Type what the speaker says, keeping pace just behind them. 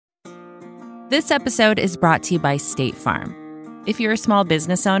This episode is brought to you by State Farm. If you're a small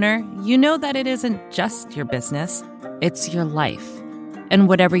business owner, you know that it isn't just your business, it's your life. And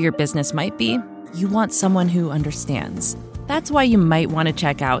whatever your business might be, you want someone who understands. That's why you might want to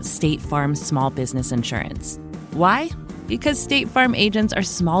check out State Farm's small business insurance. Why? Because State Farm agents are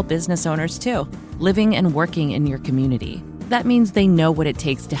small business owners too, living and working in your community. That means they know what it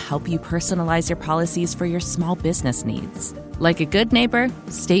takes to help you personalize your policies for your small business needs. Like a good neighbor,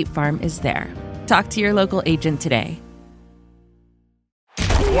 State Farm is there. Talk to your local agent today.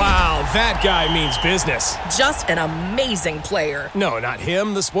 Wow, that guy means business. Just an amazing player. No, not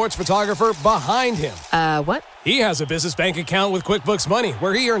him, the sports photographer behind him. What? He has a business bank account with QuickBooks Money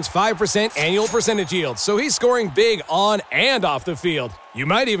where he earns 5% annual percentage yield, so he's scoring big on and off the field. You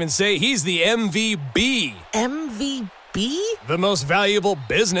might even say he's the MVB. MVP? The most valuable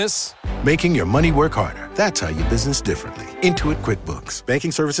business. Making your money work harder. That's how you business differently. Intuit QuickBooks.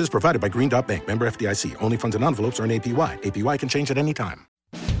 Banking services provided by Green Dot Bank. Member FDIC. Only funds and envelopes earn APY. APY can change at any time.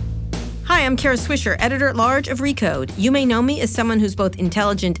 Hi, I'm Kara Swisher, editor-at-large of Recode. You may know me as someone who's both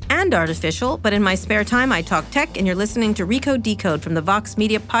intelligent and artificial, but in my spare time, I talk tech, and you're listening to Recode Decode from the Vox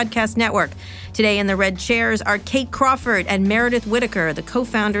Media Podcast Network. Today in the red chairs are Kate Crawford and Meredith Whittaker, the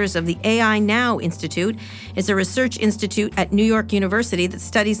co-founders of the AI Now Institute. It's a research institute at New York University that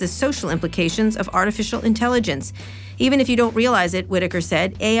studies the social implications of artificial intelligence. Even if you don't realize it, Whittaker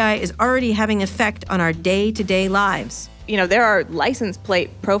said, AI is already having an effect on our day-to-day lives. You know, there are license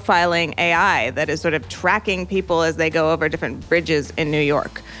plate profiling AI that is sort of tracking people as they go over different bridges in New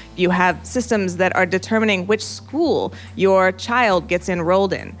York. You have systems that are determining which school your child gets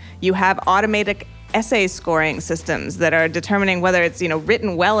enrolled in. You have automatic essay scoring systems that are determining whether it's,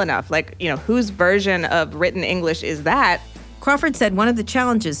 written well enough, whose version of written English is that. Crawford said one of the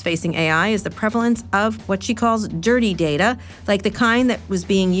challenges facing AI is the prevalence of what she calls dirty data, like the kind that was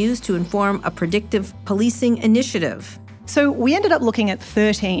being used to inform a predictive policing initiative. So we ended up looking at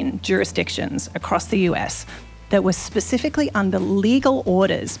 13 jurisdictions across the US that were specifically under legal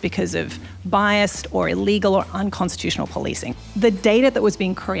orders because of biased or illegal or unconstitutional policing. The data that was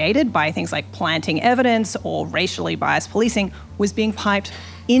being created by things like planting evidence or racially biased policing was being piped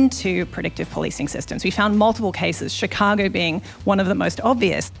into predictive policing systems. We found multiple cases, Chicago being one of the most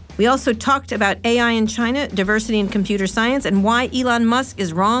obvious. We also talked about AI in China, diversity in computer science, and why Elon Musk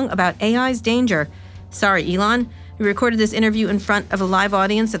is wrong about AI's danger. Sorry, Elon. We recorded this interview in front of a live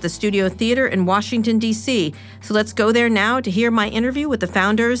audience at the Studio Theater in Washington, D.C. So let's go there now to hear my interview with the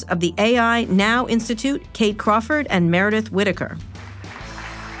founders of the AI Now Institute, Kate Crawford and Meredith Whittaker.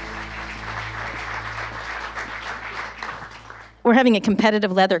 We're having a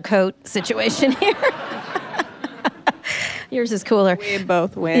competitive leather coat situation here. Yours is cooler. We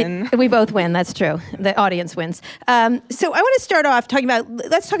both win. We both win, that's true. The audience wins. So I want to start off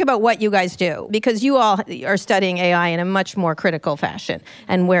let's talk about what you guys do, because you all are studying AI in a much more critical fashion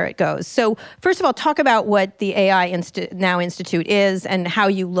and where it goes. So first of all, talk about what the AI Now Institute is and how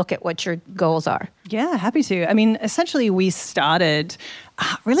you look at what your goals are. Yeah, happy to. I mean, essentially we started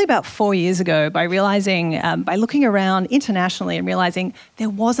really about 4 years ago by realizing, by looking around internationally and realizing there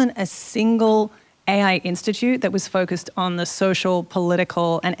wasn't a single AI institute that was focused on the social,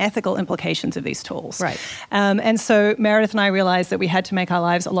 political, and ethical implications of these tools. Right. And so Meredith and I realized that we had to make our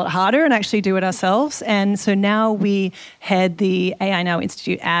lives a lot harder and actually do it ourselves. And so now we head the AI Now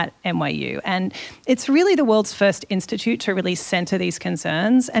Institute at NYU. And it's really the world's first institute to really center these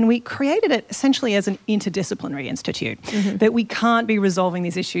concerns. And we created it essentially as an interdisciplinary institute, that we can't be resolving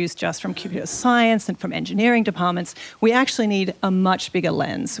these issues just from computer science and from engineering departments. We actually need a much bigger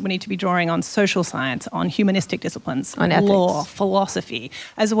lens. We need to be drawing on social science, on humanistic disciplines, on ethics, law, philosophy,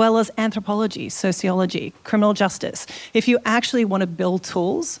 as well as anthropology, sociology, criminal justice. If you actually want to build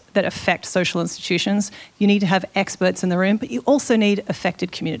tools that affect social institutions, you need to have experts in the room, but you also need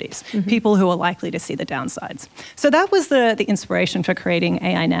affected communities, people who are likely to see the downsides. So that was the inspiration for creating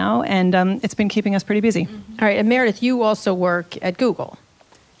AI Now, and it's been keeping us pretty busy. All right, and Meredith, you also work at Google.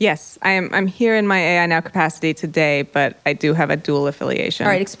 Yes, I'm here in my AI Now capacity today, but I do have a dual affiliation.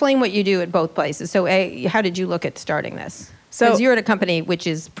 All right, explain what you do at both places. So how did you look at starting this? Because you're at a company which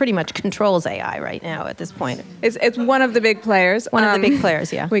is pretty much controls AI right now at this point. It's one of the big players. One of the big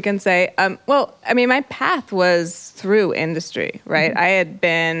players, yeah. We can say. My path was through industry, right? I had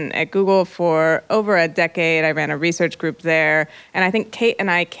been at Google for over a decade. I ran a research group there. And I think Kate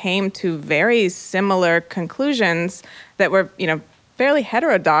and I came to very similar conclusions that were, fairly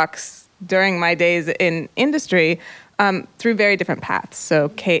heterodox during my days in industry. through very different paths. So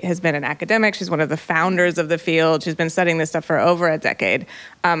Kate has been an academic. She's one of the founders of the field. She's been studying this stuff for over a decade.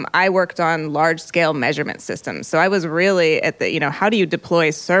 I worked on large-scale measurement systems. So I was really at the, how do you deploy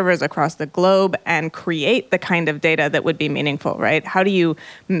servers across the globe and create the kind of data that would be meaningful, right? How do you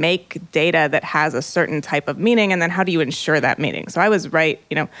make data that has a certain type of meaning, and then how do you ensure that meaning? So I was right,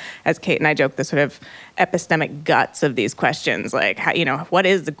 as Kate and I joke, the sort of epistemic guts of these questions, like, how, what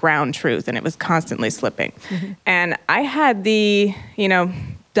is the ground truth? And it was constantly slipping. Mm-hmm. And I had the,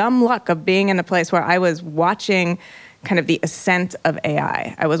 dumb luck of being in a place where I was watching kind of the ascent of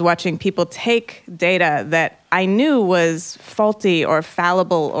AI. I was watching people take data that I knew was faulty or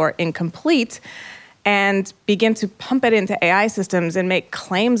fallible or incomplete and begin to pump it into AI systems and make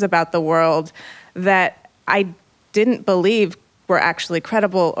claims about the world that I didn't believe were actually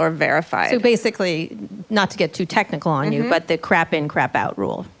credible or verified. So basically, not to get too technical on you, but the crap in, crap out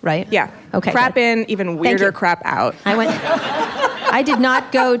rule, right? Yeah. Okay. Crap in, even weirder crap out. I did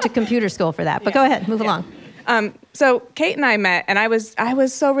not go to computer school for that, but go ahead, move along. So Kate and I met, and I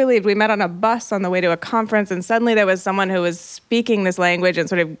was so relieved. We met on a bus on the way to a conference, and suddenly there was someone who was speaking this language and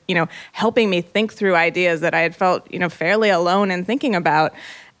sort of, helping me think through ideas that I had felt, fairly alone in thinking about.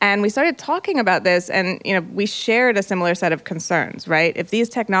 And we started talking about this, and we shared a similar set of concerns, right? If these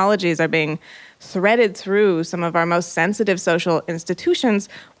technologies are being threaded through some of our most sensitive social institutions,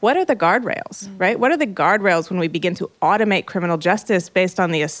 what are the guardrails, right? What are the guardrails when we begin to automate criminal justice based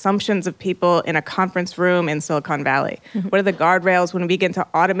on the assumptions of people in a conference room in Silicon Valley? Mm-hmm. What are the guardrails when we begin to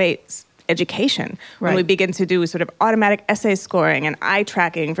automate education, when we begin to do sort of automatic essay scoring and eye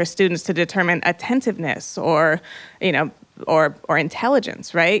tracking for students to determine attentiveness or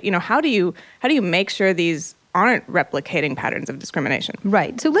intelligence, right? How do you make sure these aren't replicating patterns of discrimination?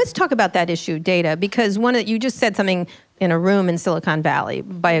 Right. So let's talk about that issue, data, because you just said something in a room in Silicon Valley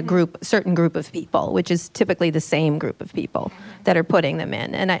by a certain group of people, which is typically the same group of people that are putting them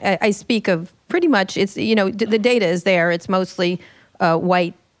in. And I speak of pretty much, it's, the data is there. It's mostly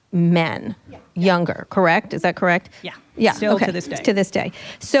white men, younger, correct? Is that correct? Yeah. Still okay. to this day. To this day.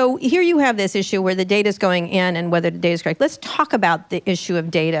 So here you have this issue where the data is going in and whether the data is correct. Let's talk about the issue of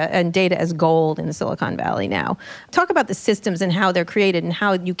data and data as gold in Silicon Valley now. Talk about the systems and how they're created and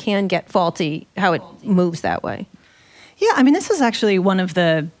how you can get faulty, how it moves that way. Yeah, this is actually one of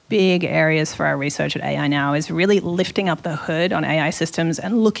the big areas for our research at AI Now is really lifting up the hood on AI systems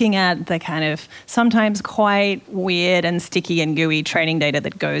and looking at the kind of sometimes quite weird and sticky and gooey training data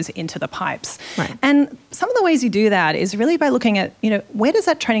that goes into the pipes. Right. And some of the ways you do that is really by looking at, where does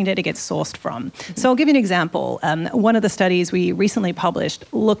that training data get sourced from? Mm-hmm. So I'll give you an example. One of the studies we recently published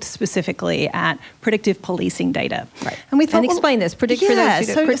looked specifically at predictive policing data. Right. And we thought, explain this. For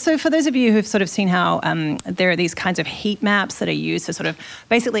those so for those of you who've sort of seen how there are these kinds of heat maps that are used to sort of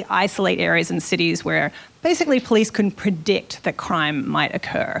basically isolate areas in cities where basically police can predict that crime might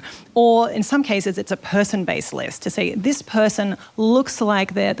occur. Or in some cases, it's a person-based list to say this person looks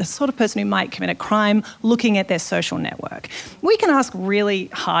like they're the sort of person who might commit a crime looking at their social network. We can ask really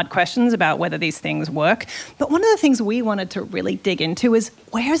hard questions about whether these things work, but one of the things we wanted to really dig into is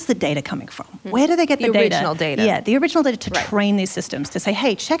where's the data coming from? Where do they get the data? The original data. Yeah, the original data to train these systems to say,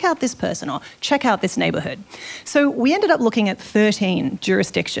 hey, check out this person or check out this neighborhood. So we ended up looking at 13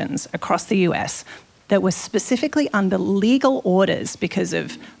 jurisdictions across the US that were specifically under legal orders because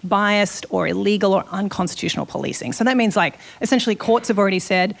of biased or illegal or unconstitutional policing. So that means essentially courts have already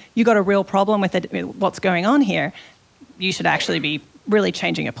said, you got a real problem with what's going on here. You should actually be really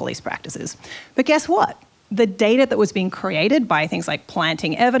changing your police practices. But guess what? The data that was being created by things like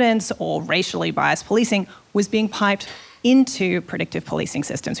planting evidence or racially biased policing was being piped into predictive policing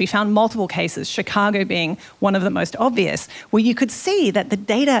systems. We found multiple cases, Chicago being one of the most obvious, where you could see that the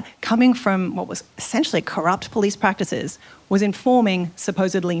data coming from what was essentially corrupt police practices was informing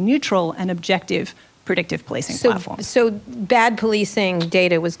supposedly neutral and objective predictive policing platforms. So bad policing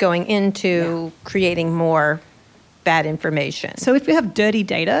data was going into creating more bad information. So if you have dirty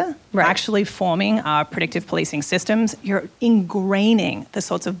data actually forming our predictive policing systems, you're ingraining the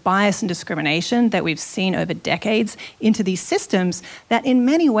sorts of bias and discrimination that we've seen over decades into these systems that in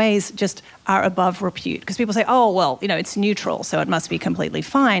many ways just are above repute. Because people say, oh, well, it's neutral, so it must be completely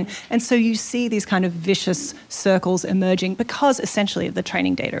fine. And so you see these kind of vicious circles emerging because essentially of the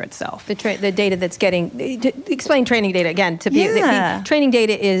training data itself. The data that's getting... Explain training data again. The training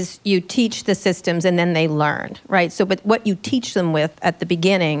data is you teach the systems and then they learn, right? So, but what you teach them with at the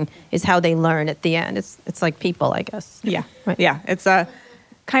beginning is how they learn at the end. It's like people, I guess. Yeah. Right. Yeah. It's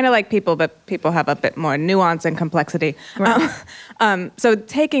kind of like people, but people have a bit more nuance and complexity. Right. So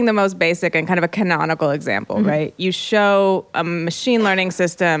taking the most basic and kind of a canonical example, right? You show a machine learning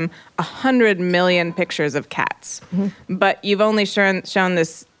system 100 million pictures of cats, but you've only shown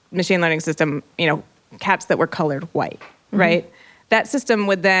this machine learning system, cats that were colored white, right? That system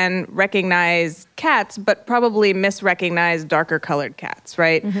would then recognize cats, but probably misrecognize darker colored cats,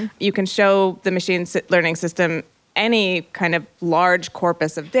 right? You can show the machine learning system any kind of large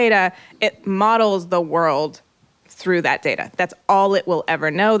corpus of data. It models the world through that data. That's all it will ever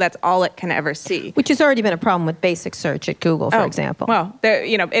know. That's all it can ever see. Which has already been a problem with basic search at Google, for example. Well,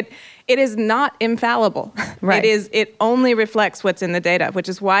 it is not infallible. Right. It only reflects what's in the data, which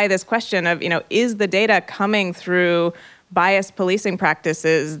is why this question of, is the data coming through biased policing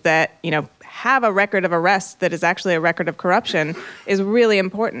practices that, have a record of arrest that is actually a record of corruption is really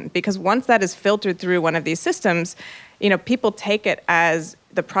important, because once that is filtered through one of these systems, people take it as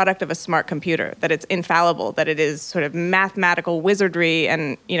the product of a smart computer, that it's infallible, that it is sort of mathematical wizardry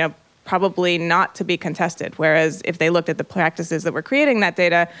and, probably not to be contested. Whereas if they looked at the practices that were creating that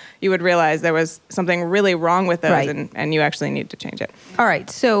data, you would realize there was something really wrong with those, right. and you actually need to change it. All right,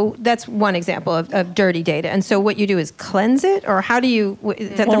 so that's one example of dirty data. And so what you do is cleanse it, or how do you,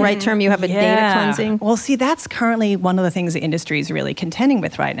 is that the right term? You have a data cleansing? Well, see, that's currently one of the things the industry is really contending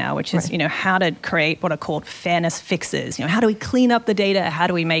with right now, which is, how to create what are called fairness fixes. How do we clean up the data? How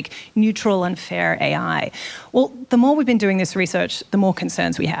do we make neutral and fair AI? Well, the more we've been doing this research, the more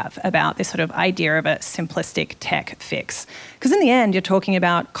concerns we have about this sort of idea of a simplistic tech fix. Because in the end, you're talking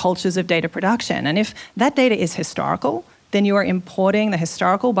about cultures of data production. And if that data is historical, then you are importing the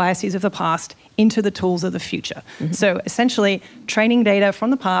historical biases of the past into the tools of the future. So essentially, training data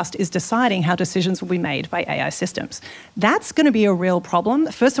from the past is deciding how decisions will be made by AI systems. That's going to be a real problem.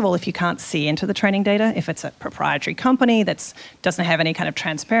 First of all, if you can't see into the training data, if it's a proprietary company that doesn't have any kind of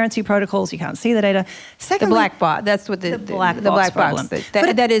transparency protocols, you can't see the data. Secondly, the black box. That's what the black box problem.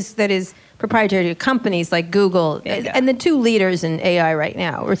 That is proprietary to companies like Google, and the two leaders in AI right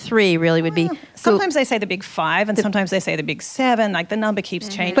now, or three really would be. Sometimes they say the big five, and sometimes they say the big seven. Like the number keeps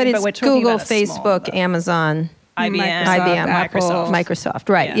changing. But it's we're talking Google, about Facebook, Amazon, IBM, Microsoft,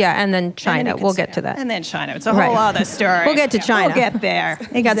 right? Yeah, and then China. We'll get to that. And then China. It's a whole other story. We'll get to China. We'll get there.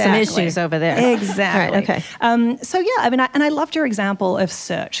 They got some issues over there. Exactly. Right, okay. So yeah, I loved your example of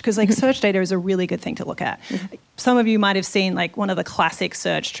search, because search data is a really good thing to look at. Some of you might have seen one of the classic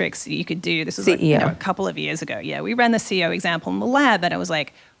search tricks that you could do. This was a couple of years ago. Yeah, we ran the CEO example in the lab, and it was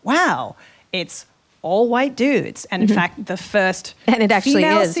like, wow, it's all white dudes. And in fact, the first and it actually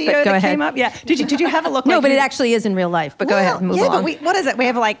female is, CEO but go that ahead. came up. Yeah. Did you have a look? No, but it actually is in real life. But go ahead and move on. But what is it? We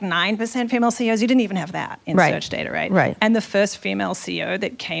have 9% female CEOs. You didn't even have that in search data, right? Right. And the first female CEO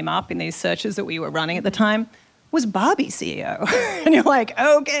that came up in these searches that we were running at the time was Barbie CEO. And you're like,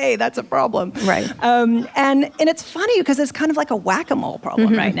 okay, that's a problem. Right. And it's funny because it's kind of like a whack-a-mole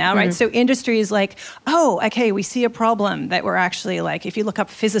problem right now, right? So industry is like, oh, okay, we see a problem that we're actually if you look up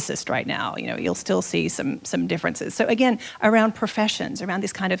physicist right now, you'll still see some differences. So again, around professions, around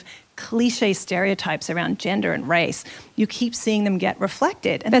this kind of cliche stereotypes around gender and race, you keep seeing them get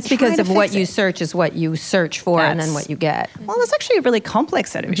reflected. And that's because of what you search is what you search for and then what you get. Well, it's actually a really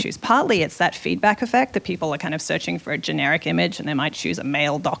complex set of issues. Partly it's that feedback effect that people are kind of searching for a generic image and they might choose a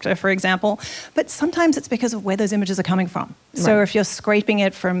male doctor, for example. But sometimes it's because of where those images are coming from. So if you're scraping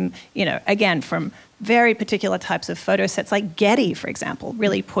it from, again, from very particular types of photo sets, like Getty, for example,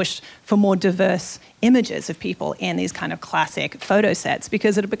 really pushed for more diverse images of people in these kind of classic photo sets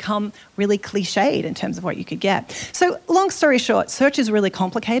because it had become really cliched in terms of what you could get. So long story short, search is really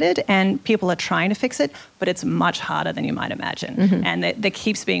complicated and people are trying to fix it, but it's much harder than you might imagine. And there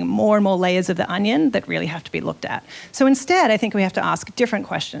keeps being more and more layers of the onion that really have to be looked at. So instead, I think we have to ask different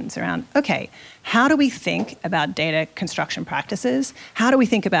questions around, okay, how do we think about data construction practices? How do we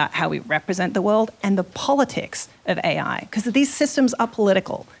think about how we represent the world and the politics of AI? Because these systems are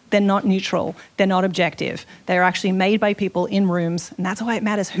political. They're not neutral. They're not objective. They're actually made by people in rooms, and that's why it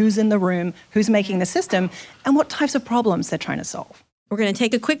matters who's in the room, who's making the system, and what types of problems they're trying to solve. We're going to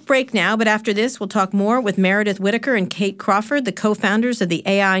take a quick break now, but after this, we'll talk more with Meredith Whittaker and Kate Crawford, the co-founders of the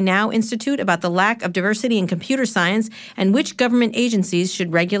AI Now Institute, about the lack of diversity in computer science and which government agencies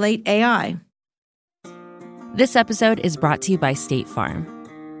should regulate AI. This episode is brought to you by State Farm.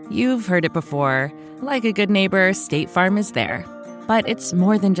 You've heard it before. Like a good neighbor, State Farm is there. But it's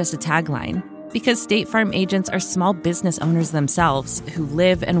more than just a tagline, because State Farm agents are small business owners themselves who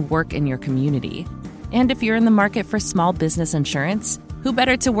live and work in your community. And if you're in the market for small business insurance, who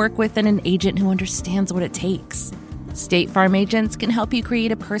better to work with than an agent who understands what it takes? State Farm agents can help you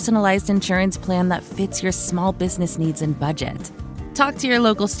create a personalized insurance plan that fits your small business needs and budget. Talk to your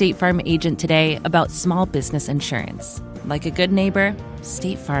local State Farm agent today about small business insurance. Like a good neighbor,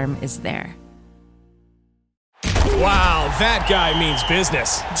 State Farm is there. Wow, that guy means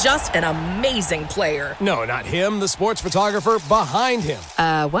business. Just an amazing player. No, not him, the sports photographer behind him.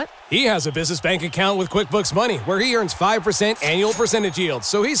 What? He has a business bank account with QuickBooks Money where he earns 5% annual percentage yield,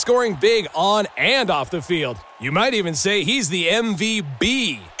 so he's scoring big on and off the field. You might even say he's the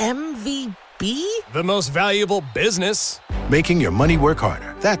MVB. MVP? The most valuable business. Making your money work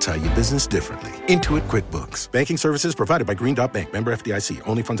harder. That's how you business differently. Intuit QuickBooks. Banking services provided by Green Dot Bank. Member FDIC.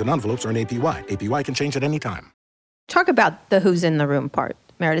 Only funds and envelopes earn APY. APY can change at any time. Talk about the who's in the room part,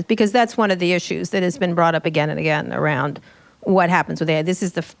 Meredith, because that's one of the issues that has been brought up again and again around what happens with AI. This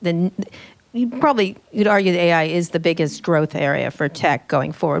is you'd argue that AI is the biggest growth area for tech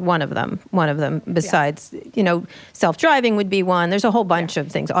going forward. One of them besides, self-driving would be one. There's a whole bunch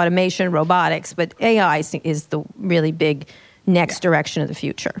of things, automation, robotics, but AI is the really big next direction of the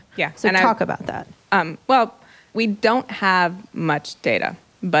future. Yeah. So talk about that. Well, we don't have much data,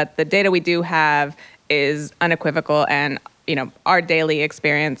 but the data we do have is unequivocal, and our daily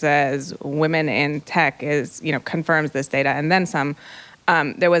experience as women in tech is confirms this data and then some.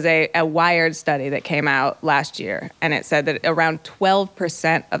 There was a Wired study that came out last year, and it said that around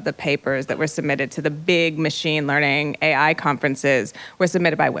 12% of the papers that were submitted to the big machine learning AI conferences were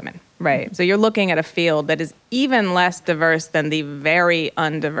submitted by women, right? Mm-hmm. So you're looking at a field that is even less diverse than the very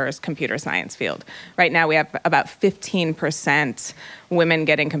undiverse computer science field. Right now we have about 15% women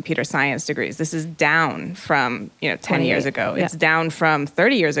getting computer science degrees. This is down from 10 years ago. Yeah. It's down from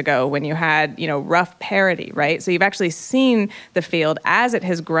 30 years ago when you had rough parity, right? So you've actually seen the field as it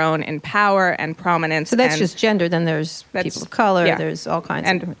has grown in power and prominence. So that's just gender. Then there's people of color. Yeah. There's all kinds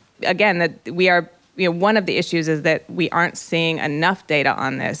of different. Again, that we are. One of the issues is that we aren't seeing enough data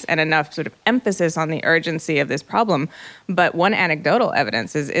on this and enough sort of emphasis on the urgency of this problem. But one anecdotal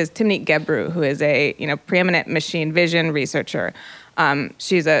evidence is Timnit Gebru, who is a preeminent machine vision researcher.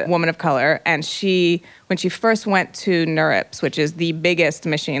 She's a woman of color, and when she first went to NeurIPS, which is the biggest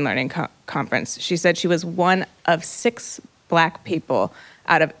machine learning conference, she said she was one of 6 Black people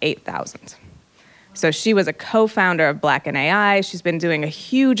out of 8,000. So she was a co-founder of Black in AI. She's been doing a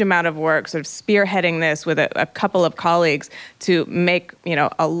huge amount of work, sort of spearheading this with a couple of colleagues to make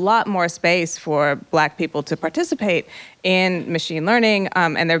a lot more space for Black people to participate in machine learning.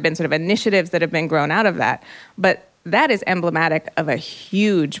 And there have been sort of initiatives that have been grown out of that. But that is emblematic of a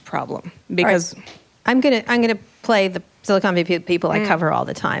huge problem because right. I'm gonna play the Silicon Valley people I cover all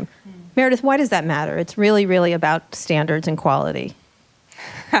the time. Meredith, why does that matter? It's really, really about standards and quality.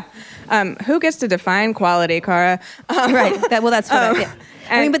 Who gets to define quality, Cara? Right. That's what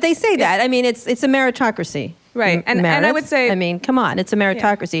but they say that. I mean, it's a meritocracy. Right. And I would say, come on, it's a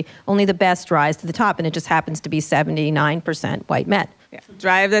meritocracy. Yeah. Only the best rise to the top, and it just happens to be 79% white men. Yeah.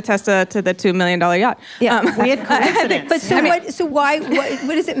 Drive the Tesla to the $2 million yacht. Yeah, weird coincidence. But why?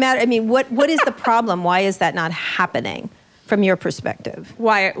 What does it matter? I mean, what is the problem? Why is that not happening from your perspective?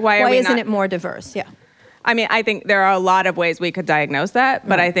 Why isn't it more diverse? Yeah. I mean, I think there are a lot of ways we could diagnose that,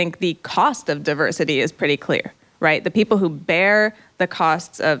 but I think the cost of diversity is pretty clear, right? The people who bear the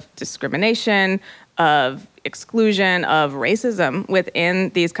costs of discrimination, of exclusion, of racism within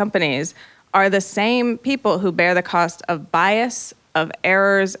these companies are the same people who bear the cost of bias, of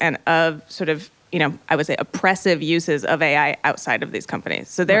errors, and of sort of, I would say oppressive uses of AI outside of these companies.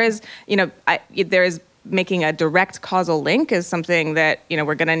 So there is, there is making a direct causal link is something that,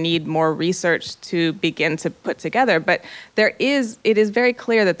 we're going to need more research to begin to put together. But it is very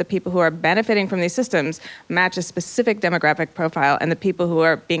clear that the people who are benefiting from these systems match a specific demographic profile, and the people who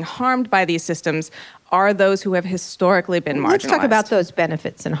are being harmed by these systems are those who have historically been marginalized. Let's talk about those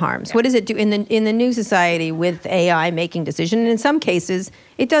benefits and harms. Yeah. What does it do in the new society with AI making decisions? And in some cases,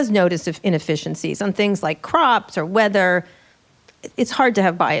 it does notice inefficiencies on things like crops or weather. It's hard to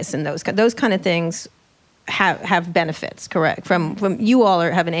have bias in those kind of things. Have benefits, correct? From you all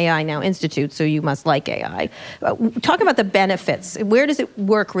have an AI Now Institute, so you must like AI. Talk about the benefits. Where does it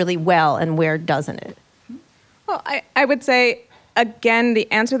work really well, and where doesn't it? Well, I would say, again, the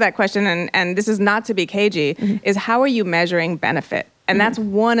answer to that question, and this is not to be cagey, is how are you measuring benefit? And that's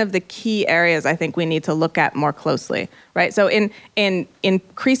one of the key areas I think we need to look at more closely, right? So in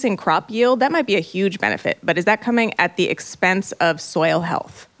increasing crop yield, that might be a huge benefit, but is that coming at the expense of soil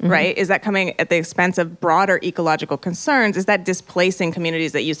health, right? Is that coming at the expense of broader ecological concerns? Is that displacing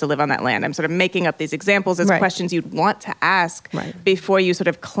communities that used to live on that land? I'm sort of making up these examples as questions you'd want to ask before you sort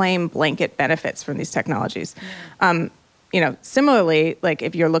of claim blanket benefits from these technologies. Similarly, like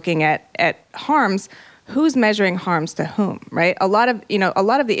if you're looking at harms, who's measuring harms to whom, right? A lot of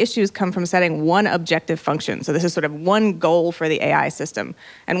the issues come from setting one objective function. So this is sort of one goal for the AI system.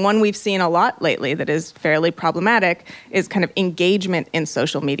 And one we've seen a lot lately that is fairly problematic is kind of engagement in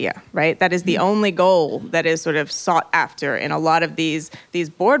social media, right? That is the only goal that is sort of sought after in a lot of these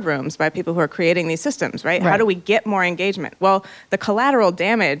boardrooms by people who are creating these systems, right? How do we get more engagement? Well, the collateral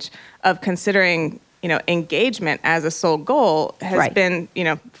damage of considering engagement as a sole goal has been,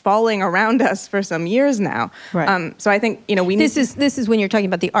 falling around us for some years now. Right. So I think, we need... This is when you're talking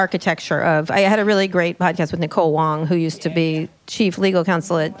about the architecture of... I had a really great podcast with Nicole Wong, who used to be chief legal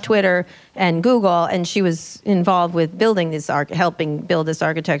counsel at Twitter and Google, and she was involved with building this, helping build this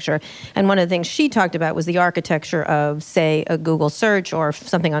architecture. And one of the things she talked about was the architecture of, say, a Google search or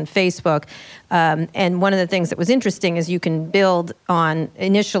something on Facebook. And one of the things that was interesting is you can build on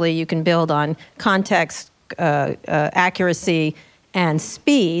context, accuracy, and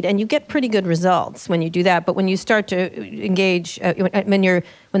speed, and you get pretty good results when you do that. But when you start to engage,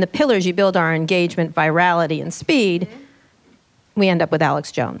 when the pillars you build are engagement, virality, and speed, we end up with Alex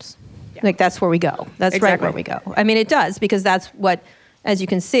Jones. Yeah. Like that's where we go. That's exactly. Right where we go. I mean, it does, because that's what, as you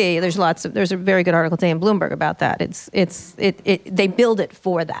can see, there's a very good article today in Bloomberg about that. They build it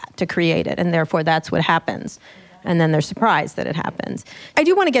for that, to create it, and therefore that's what happens. And then they're surprised that it happens. I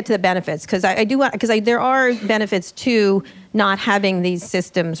do want to get to the benefits, because there are benefits to not having these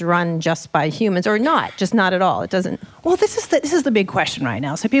systems run just by humans, or just not at all. It doesn't. Well, this is the big question right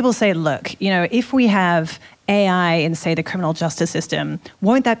now. So people say, look, if we have AI in, say, the criminal justice system,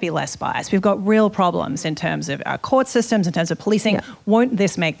 won't that be less biased? We've got real problems in terms of our court systems, in terms of policing. Yeah. Won't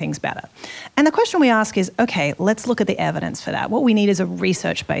this make things better? And the question we ask is, okay, let's look at the evidence for that. What we need is a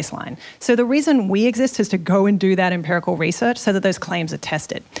research baseline. So the reason we exist is to go and do that empirical research so that those claims are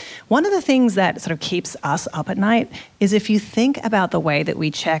tested. One of the things that sort of keeps us up at night is if you think about the way that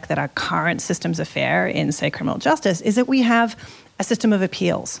we check that our current systems are fair in, say, criminal justice, is that we have a system of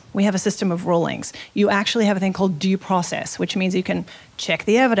appeals. We have a system of rulings. You actually have a thing called due process, which means you can check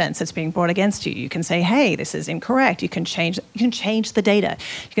the evidence that's being brought against you. You can say, hey, this is incorrect. You can change the data.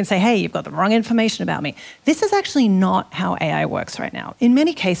 You can say, hey, you've got the wrong information about me. This is actually not how AI works right now. In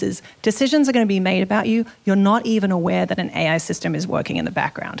many cases, decisions are going to be made about you. You're not even aware that an AI system is working in the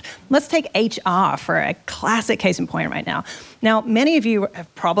background. Let's take HR for a classic case in point right now. Now, many of you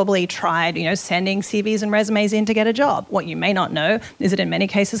have probably tried, sending CVs and resumes in to get a job. What you may not know is that in many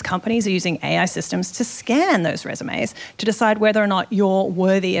cases, companies are using AI systems to scan those resumes to decide whether or not you're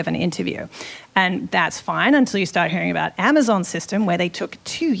worthy of an interview. And that's fine until you start hearing about Amazon's system, where they took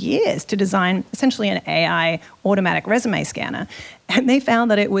 2 years to design essentially an AI automatic resume scanner. And they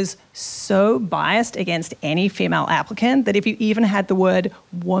found that it was so biased against any female applicant that if you even had the word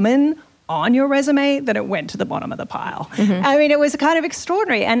woman on your resume, that it went to the bottom of the pile. Mm-hmm. I mean, it was kind of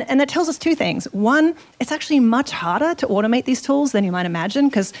extraordinary. And that tells us two things. One, it's actually much harder to automate these tools than you might imagine,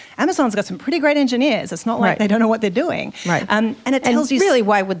 because Amazon's got some pretty great engineers. It's not like they don't know what they're doing. Right. And it tells you... really,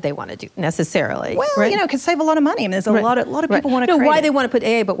 why would they want to do necessarily? Well, it could save a lot of money. I mean, there's a lot of people want to create why they want to put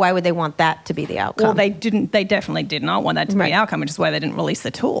AI, but why would they want that to be the outcome? Well, they definitely did not want that to be the outcome, which is why they didn't release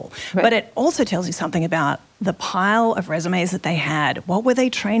the tool. Right. But it also tells you something about the pile of resumes that they had. What were they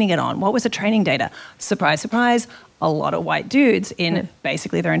training it on? What was the training data? Surprise, surprise, a lot of white dudes in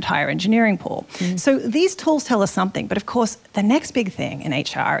basically their entire engineering pool. Mm. So these tools tell us something, but of course, the next big thing in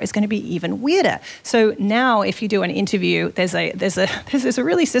HR is going to be even weirder. So now if you do an interview, there's a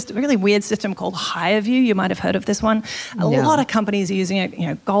really weird system called HireVue. You might have heard of this one. A lot of companies are using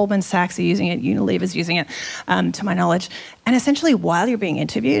it. Goldman Sachs are using it. Unilever's using it, to my knowledge. And essentially, while you're being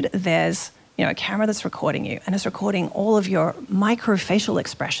interviewed, there's a camera that's recording you, and it's recording all of your microfacial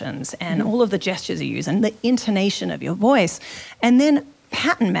expressions and all of the gestures you use and the intonation of your voice, and then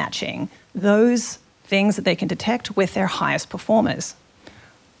pattern matching those things that they can detect with their highest performers.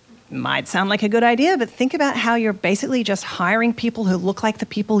 Might sound like a good idea, but think about how you're basically just hiring people who look like the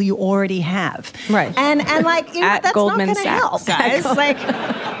people you already have. Right. And that's Goldman not going to help, guys.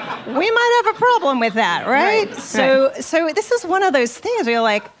 We might have a problem with that, right? So this is one of those things where you're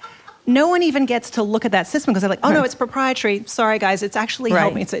like, no one even gets to look at that system because they're like, oh, no, it's proprietary. Sorry, guys, it's actually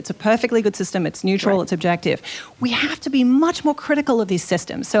helping. It's a perfectly good system. It's neutral. It's objective. We have to be much more critical of these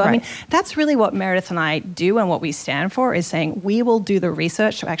systems. So, I mean, that's really what Meredith and I do, and what we stand for is saying we will do the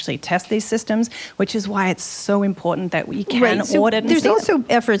research to actually test these systems, which is why it's so important that we can audit and there's also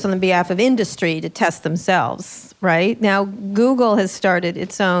efforts on the behalf of industry to test themselves, right? Now, Google has started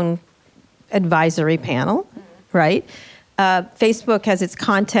its own advisory panel, right? Facebook has its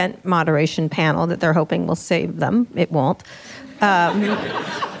content moderation panel that they're hoping will save them. It won't.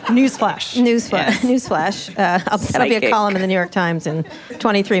 Newsflash. Newsflash. That'll be a column in the New York Times in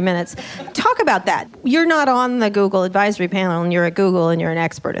 23 minutes. Talk about that. You're not on the Google advisory panel, and you're at Google, and you're an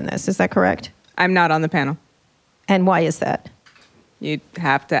expert in this. Is that correct? I'm not on the panel. And why is that? You'd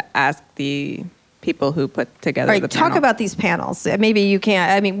have to ask the people who put together the panel. Talk about these panels. Maybe you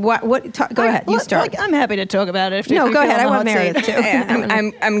can't. I mean, go ahead. You start. I'm happy to talk about it. No, go ahead. I want Meredith too.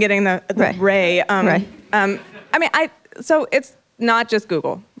 I'm getting the ray. Right. So it's not just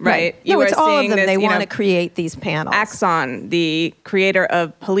Google, right? No, it's all of them. They want to create these panels. Axon, the creator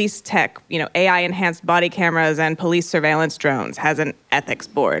of police tech, AI-enhanced body cameras and police surveillance drones, has an ethics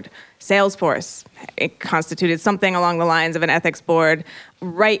board. Salesforce, it constituted something along the lines of an ethics board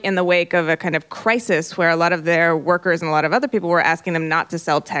right in the wake of a kind of crisis where a lot of their workers and a lot of other people were asking them not to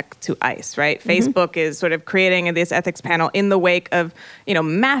sell tech to ICE, right? Facebook is sort of creating this ethics panel in the wake of,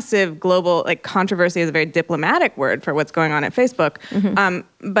 massive global, controversy is a very diplomatic word for what's going on at Facebook.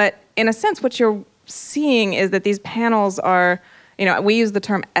 But in a sense, what you're seeing is that these panels are, we use the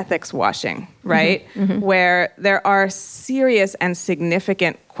term ethics washing, right? Where there are serious and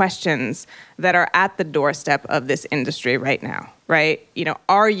significant questions that are at the doorstep of this industry right now, right?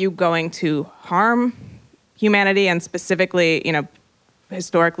 Are you going to harm humanity and specifically,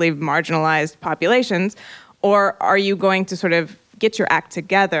 historically marginalized populations, or are you going to sort of get your act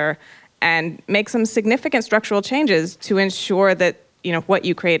together and make some significant structural changes to ensure that, what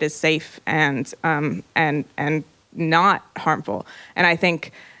you create is safe and not harmful? And I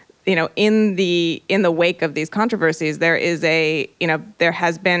think, in the wake of these controversies, there is there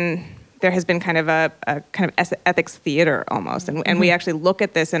has been kind of a kind of ethics theater almost, and we actually look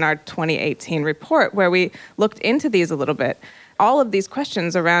at this in our 2018 report where we looked into these a little bit. All of these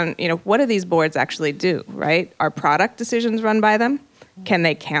questions around, what do these boards actually do, right? Are product decisions run by them? Can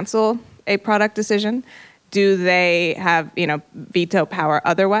they cancel a product decision? Do they have, veto power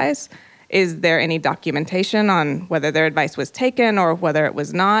otherwise? Is there any documentation on whether their advice was taken or whether it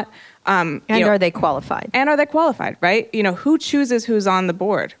was not? Are they qualified? And are they qualified, right? Who chooses who's on the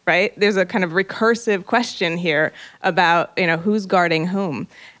board, right? There's a kind of recursive question here about, who's guarding whom.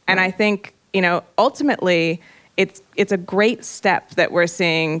 And I think, ultimately, it's a great step that we're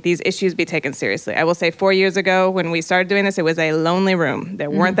seeing these issues be taken seriously. I will say 4 years ago when we started doing this, it was a lonely room.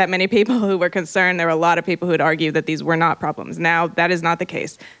 There weren't that many people who were concerned. There were a lot of people who would argue that these were not problems. Now, that is not the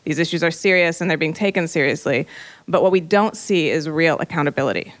case. These issues are serious and they're being taken seriously. But what we don't see is real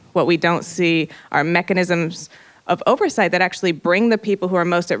accountability. What we don't see are mechanisms of oversight that actually bring the people who are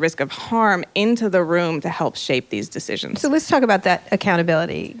most at risk of harm into the room to help shape these decisions. So let's talk about that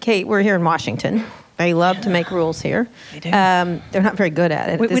accountability. Kate, we're here in Washington. They love to make rules here. They do. They're not very good at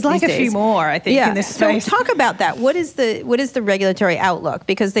it. We'd like a few more, I think, in this space. So talk about that. What is the regulatory outlook?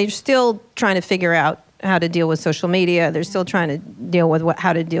 Because they're still trying to figure out how to deal with social media. They're still trying to deal with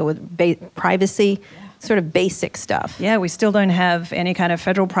how to deal with privacy. Sort of basic stuff. Yeah, we still don't have any kind of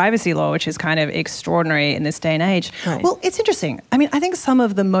federal privacy law, which is kind of extraordinary in this day and age. Right. Well, it's interesting. I mean, I think some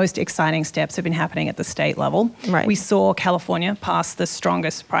of the most exciting steps have been happening at the state level. Right. We saw California pass the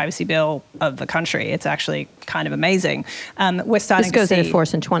strongest privacy bill of the country. It's actually kind of amazing. We're starting this goes to see... into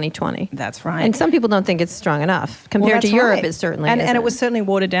force in 2020. That's right. And some people don't think it's strong enough. Compared to Europe, it certainly isn't. And it was certainly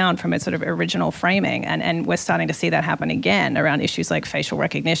watered down from its sort of original framing. And we're starting to see that happen again around issues like facial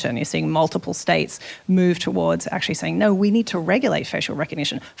recognition. You're seeing multiple states move towards actually saying, no, we need to regulate facial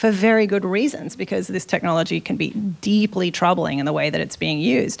recognition for very good reasons, because this technology can be deeply troubling in the way that it's being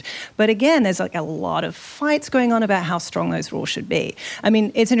used. But again, there's like a lot of fights going on about how strong those rules should be. I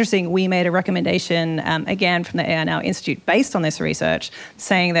mean, it's interesting. We made a recommendation, again, from the AI Now Institute based on this research,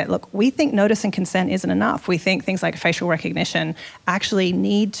 saying that, look, we think notice and consent isn't enough. We think things like facial recognition actually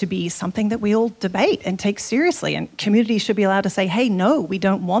need to be something that we all debate and take seriously. And communities should be allowed to say, hey, no, we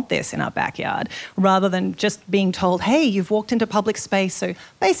don't want this in our backyard, rather than just being told, hey, you've walked into public space, so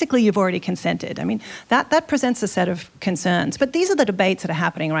basically you've already consented. I mean, that presents a set of concerns. But these are the debates that are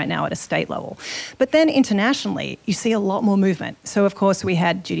happening right now at a state level. But then internationally, you see a lot more movement. So, of course, we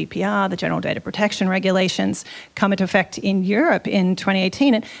had GDPR, the General Data Protection Regulations, come into effect in Europe in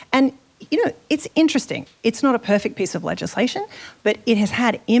 2018. And you know, it's interesting. It's not a perfect piece of legislation, but it has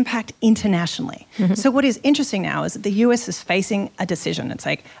had impact internationally. Mm-hmm. So what is interesting now is that the US is facing a decision. It's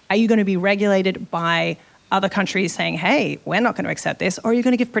like, are you going to be regulated by other countries saying, hey, we're not going to accept this, or are you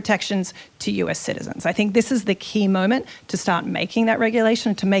going to give protections to US citizens? I think this is the key moment to start making that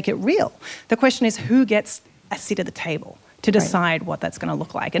regulation, to make it real. The question is, who gets a seat at the table to decide what that's going to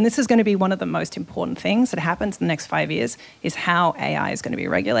look like? And this is going to be one of the most important things that happens in the next 5 years, is how AI is going to be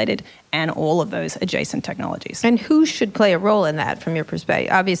regulated and all of those adjacent technologies. And who should play a role in that from your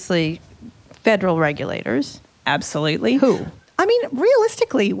perspective? Obviously, federal regulators. Absolutely. Who? I mean,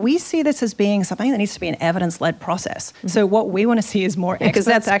 realistically, we see this as being something that needs to be an evidence-led process. Mm-hmm. So what we want to see is more experts because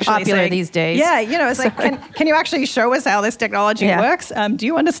that's actually popular saying, these days. Yeah, it's like, can you actually show us how this technology works? Do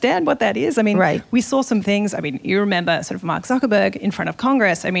you understand what that is? I mean, we saw some things. I mean, you remember sort of Mark Zuckerberg in front of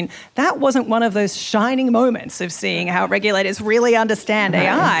Congress. I mean, that wasn't one of those shining moments of seeing how regulators really understand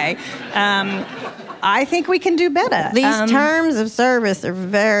AI. I think we can do better. These terms of service are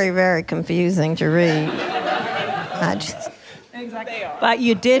very, very confusing to read. Exactly. But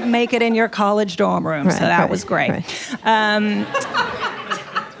you did make it in your college dorm room, so that was great.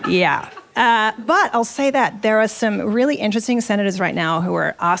 Yeah. But I'll say that there are some really interesting senators right now who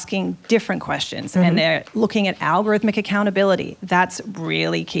are asking different questions, and they're looking at algorithmic accountability. That's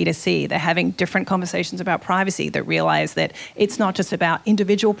really key to see. They're having different conversations about privacy that realize that it's not just about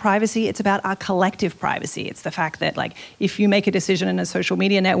individual privacy, it's about our collective privacy. It's the fact that, like, if you make a decision in a social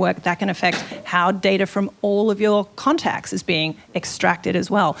media network, that can affect how data from all of your contacts is being extracted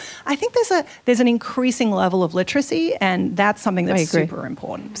as well. I think there's an increasing level of literacy, and that's something that's super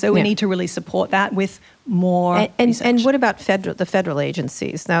important. So we need to really support that with more research. And what about the federal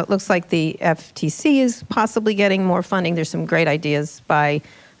agencies? Now, it looks like the FTC is possibly getting more funding. There's some great ideas by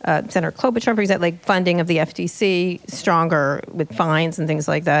Senator Klobuchar, for example, like funding of the FTC stronger with fines and things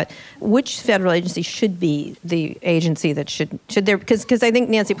like that. Which federal agency should be the agency that should there? Because I think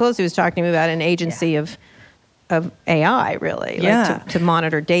Nancy Pelosi was talking about an agency of AI, really, like to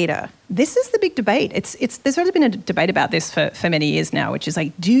monitor data. This is the big debate. There's already been a debate about this for many years now, which is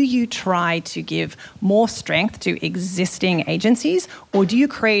like, do you try to give more strength to existing agencies, or do you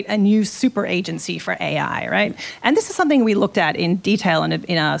create a new super agency for AI, right? And this is something we looked at in detail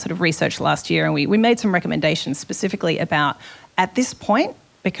in our sort of research last year, and we made some recommendations specifically about, at this point,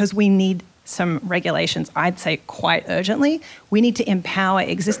 because we need some regulations, I'd say quite urgently, we need to empower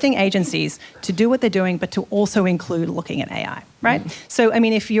existing agencies to do what they're doing, but to also include looking at AI, right? So, I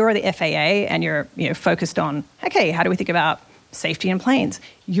mean, if you're the FAA and you're focused on, okay, how do we think about safety in planes?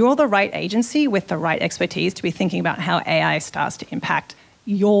 You're the right agency with the right expertise to be thinking about how AI starts to impact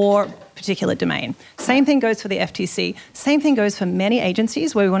your particular domain. Same thing goes for the FTC. Same thing goes for many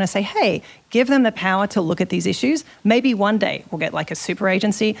agencies where we want to say, hey, give them the power to look at these issues. Maybe one day we'll get like a super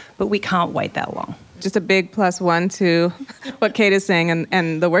agency, but we can't wait that long. Just a big +1 to what Kate is saying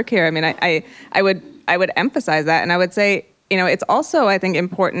and the work here. I mean, I would emphasize that, and I would say, it's also, I think,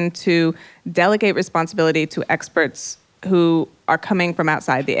 important to delegate responsibility to experts who are coming from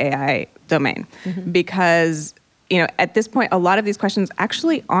outside the AI domain, because at this point, a lot of these questions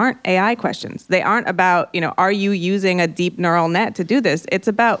actually aren't AI questions. They aren't about, are you using a deep neural net to do this? It's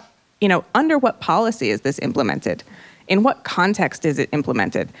about, under what policy is this implemented? In what context is it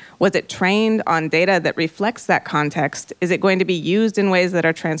implemented? Was it trained on data that reflects that context? Is it going to be used in ways that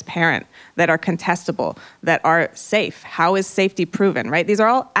are transparent, that are contestable, that are safe? How is safety proven, right? These are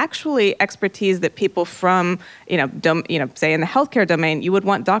all actually expertise that people from, say in the healthcare domain, you would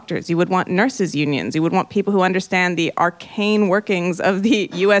want doctors, you would want nurses unions, you would want people who understand the arcane workings of the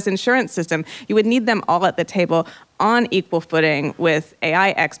U.S. insurance system. You would need them all at the table on equal footing with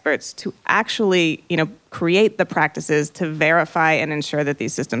AI experts to actually, create the practices to verify and ensure that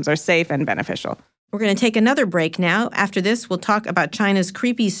these systems are safe and beneficial. We're going to take another break now. After this, we'll talk about China's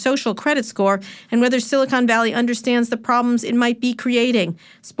creepy social credit score and whether Silicon Valley understands the problems it might be creating.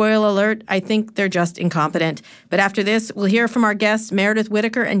 Spoiler alert, I think they're just incompetent. But after this, we'll hear from our guests, Meredith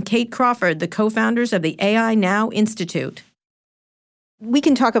Whittaker and Kate Crawford, the co-founders of the AI Now Institute. We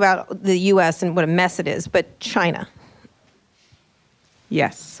can talk about the U.S. and what a mess it is, but China.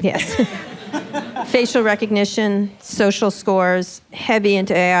 Yes. Facial recognition, social scores, heavy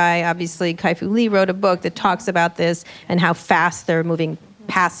into AI. Obviously, Kai-Fu Lee wrote a book that talks about this and how fast they're moving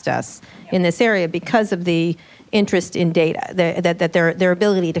past us in this area because of the interest in data, that their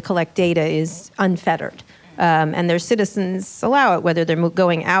ability to collect data is unfettered. And their citizens allow it, whether they're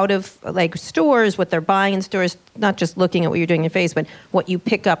going out of stores, what they're buying in stores, not just looking at what you're doing in your face, but what you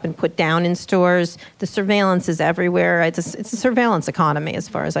pick up and put down in stores. The surveillance is everywhere. It's a surveillance economy as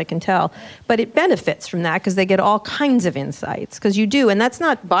far as I can tell. But it benefits from that because they get all kinds of insights, because you do, and that's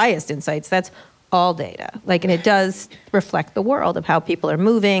not biased insights, that's all data. And it does reflect the world of how people are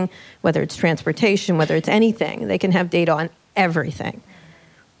moving, whether it's transportation, whether it's anything. They can have data on everything.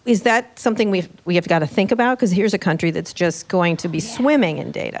 Is that something we have got to think about? Because here's a country that's just going to be swimming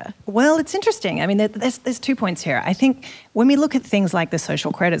in data. Well, it's interesting. I mean, there's 2 points here. I think when we look at things like the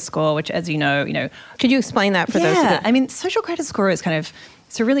social credit score, which, as you know, could you explain that for those? Yeah, I mean, social credit score is kind of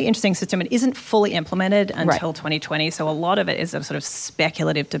It's a really interesting system. It isn't fully implemented until 2020, so a lot of it is a sort of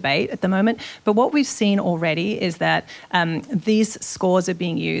speculative debate at the moment. But what we've seen already is that these scores are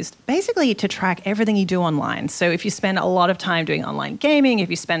being used basically to track everything you do online. So if you spend a lot of time doing online gaming,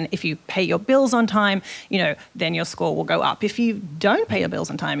 if you pay your bills on time, then your score will go up. If you don't pay your bills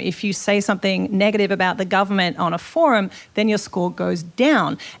on time, if you say something negative about the government on a forum, then your score goes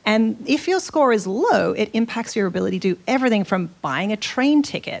down. And if your score is low, it impacts your ability to do everything from buying a train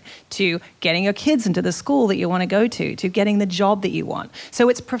ticket to getting your kids into the school that you want to go to getting the job that you want. So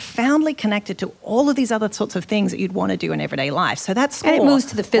it's profoundly connected to all of these other sorts of things that you'd want to do in everyday life. So that score, and it moves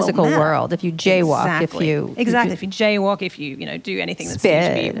to the physical world. If you jaywalk, if you jaywalk, if you do anything that's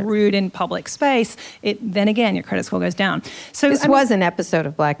to be rude in public space, then again your credit score goes down. So this was an episode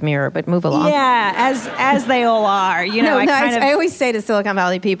of Black Mirror, but move along. Yeah, as they all are. I always say to Silicon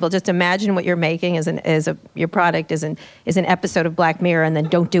Valley people, just imagine what you're making your product is an episode of Black Mirror, and then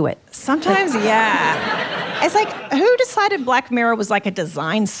don't do it. Sometimes, yeah. It's like, who decided Black Mirror was like a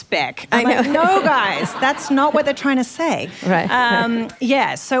design spec? I'm like, no, guys, that's not what they're trying to say. Right.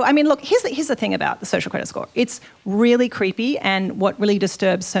 Yeah, so, look, here's the thing about the social credit score. It's really creepy, and what really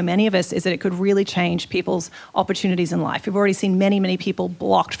disturbs so many of us is that it could really change people's opportunities in life. We've already seen many, many people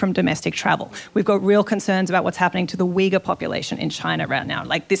blocked from domestic travel. We've got real concerns about what's happening to the Uyghur population in China right now.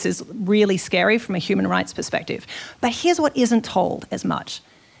 Like, this is really scary from a human rights perspective. But here's what isn't told as much.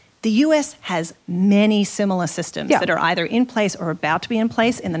 The US has many similar systems that are either in place or about to be in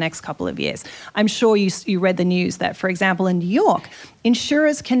place in the next couple of years. I'm sure you read the news that, for example, in New York,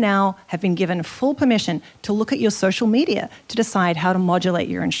 insurers can now have been given full permission to look at your social media to decide how to modulate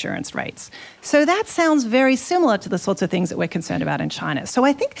your insurance rates. So that sounds very similar to the sorts of things that we're concerned about in China. So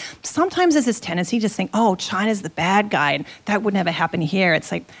I think sometimes there's this tendency to think, oh, China's the bad guy, and that would never happen here.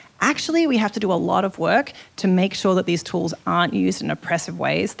 It's like, actually, we have to do a lot of work to make sure that these tools aren't used in oppressive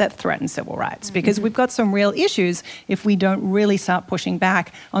ways that threaten civil rights, because we've got some real issues if we don't really start pushing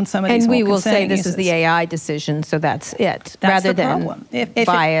back on some of these more concerning uses. And we will say this is the AI decision, so that's it, rather than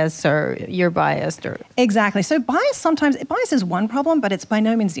bias or you're biased. Exactly. So bias is one problem, but it's by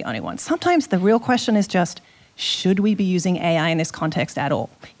no means the only one. Sometimes the real question is just, should we be using AI in this context at all?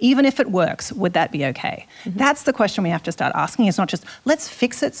 Even if it works, would that be okay? Mm-hmm. That's the question we have to start asking. It's not just, let's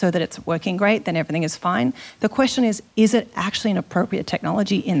fix it so that it's working great, then everything is fine. The question is it actually an appropriate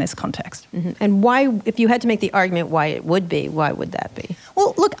technology in this context? Mm-hmm. And why, if you had to make the argument why it would be, why would that be?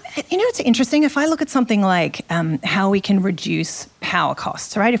 Well, look, it's interesting. If I look at something like how we can reduce power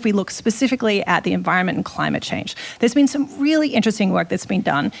costs, right? If we look specifically at the environment and climate change, there's been some really interesting work that's been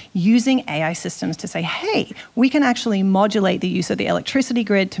done using AI systems to say, hey, we can actually modulate the use of the electricity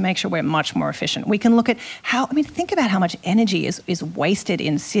grid to make sure we're much more efficient. We can look at think about how much energy is wasted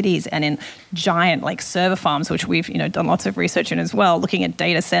in cities and in giant server farms, which we've done lots of research in as well, looking at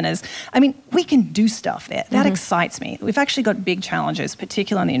data centers. We can do stuff there. That excites me. We've actually got big challenges,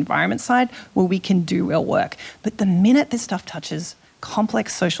 particularly on the environment side, where we can do real work. But the minute this stuff touches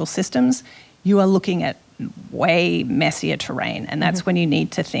complex social systems, you are looking at way messier terrain, and that's when you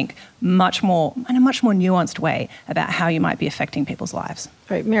need to think in a much more nuanced way about how you might be affecting people's lives.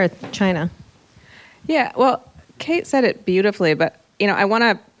 Right, Meredith, China. Yeah, well, Kate said it beautifully, but I want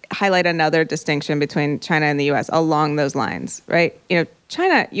to highlight another distinction between China and the U.S. along those lines, right?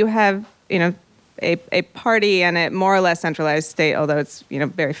 China, you have a party and a more or less centralized state, although it's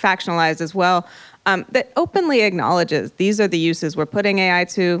very factionalized as well. That openly acknowledges these are the uses we're putting AI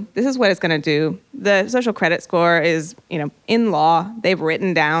to. This is what it's going to do. The social credit score is, in law. They've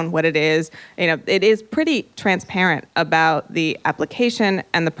written down what it is. It is pretty transparent about the application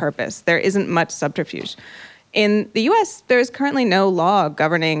and the purpose. There isn't much subterfuge. In the U.S., there is currently no law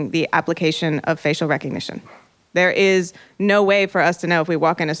governing the application of facial recognition. There is no way for us to know if we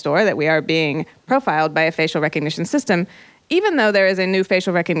walk in a store that we are being profiled by a facial recognition system, even though there is a new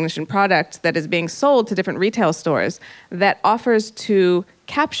facial recognition product that is being sold to different retail stores that offers to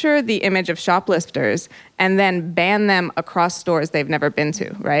capture the image of shoplifters and then ban them across stores they've never been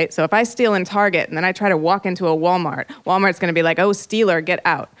to, right? So if I steal in Target and then I try to walk into a Walmart's going to be like, oh, stealer, get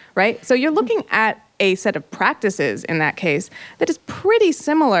out, right? So you're looking at a set of practices in that case that is pretty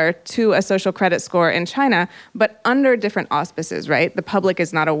similar to a social credit score in China, but under different auspices, right? The public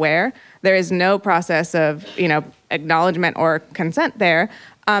is not aware. There is no process of, acknowledgement or consent there.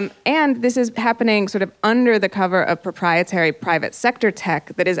 And this is happening sort of under the cover of proprietary private sector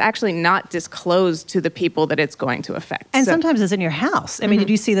tech that is actually not disclosed to the people that it's going to affect. And sometimes it's in your house. I mean, did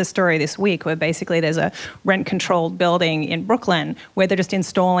you see the story this week where basically there's a rent-controlled building in Brooklyn where they're just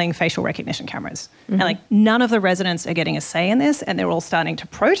installing facial recognition cameras? And like none of the residents are getting a say in this, and they're all starting to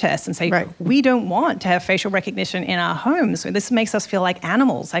protest and say, we don't want to have facial recognition in our homes. So this makes us feel like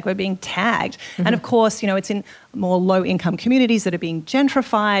animals, like we're being tagged. And of course, it's in more low-income communities that are being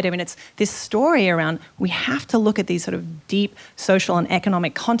gentrified. I mean, it's this story around we have to look at these sort of deep social and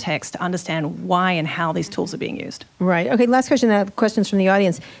economic context to understand why and how these tools are being used. Right. Okay, last question, questions from the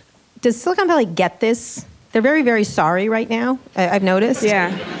audience. Does Silicon Valley get this? They're very, very sorry right now, I've noticed.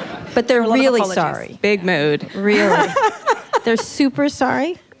 Yeah. But they're really sorry. Big mood. Really. They're super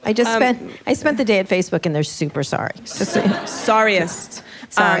sorry. I spent the day at Facebook and they're super sorry. Sorriest.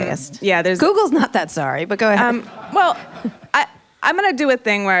 Yeah, Google's not that sorry, but go ahead. Well, I'm going to do a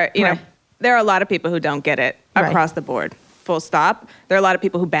thing where, there are a lot of people who don't get it across the board, full stop. There are a lot of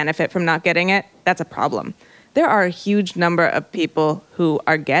people who benefit from not getting it. That's a problem. There are a huge number of people who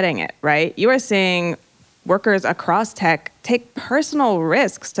are getting it, right? You are seeing workers across tech take personal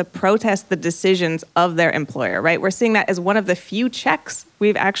risks to protest the decisions of their employer, right? We're seeing that as one of the few checks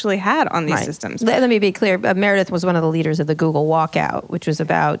we've actually had on these systems. Let me be clear. Meredith was one of the leaders of the Google walkout, which was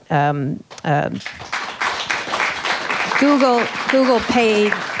about Google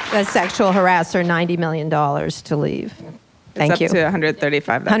paid a sexual harasser $90 million to leave. Thank you. It's up to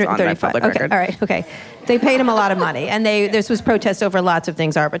 135. That's on that public record. All right. Okay. They paid him a lot of money, and this was protest over lots of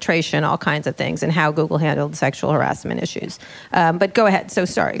things, arbitration, all kinds of things, and how Google handled sexual harassment issues. But go ahead. So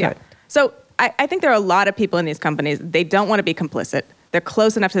sorry. Go ahead. So I think there are a lot of people in these companies. They don't want to be complicit. They're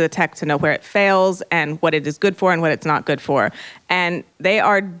close enough to the tech to know where it fails and what it is good for and what it's not good for. And they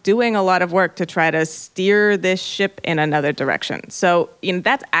are doing a lot of work to try to steer this ship in another direction. So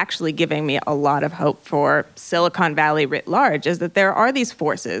that's actually giving me a lot of hope for Silicon Valley writ large, is that there are these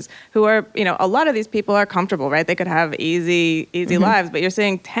forces who are, a lot of these people are comfortable, right? They could have easy lives, but you're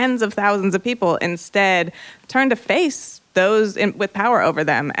seeing tens of thousands of people instead turn to face those with power over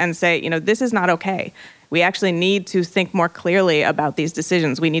them and say, this is not okay. We actually need to think more clearly about these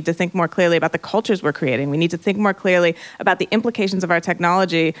decisions. We need to think more clearly about the cultures we're creating. We need to think more clearly about the implications of our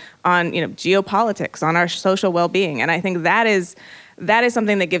technology on, geopolitics, on our social well-being. And I think that is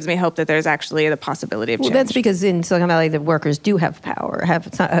something that gives me hope that there's actually the possibility of change. Well, that's because in Silicon Valley, the workers do have power,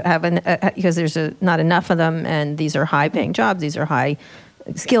 because there's not enough of them, and these are high-paying jobs. These are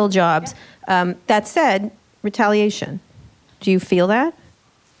high-skill jobs. That said, retaliation. Do you feel that?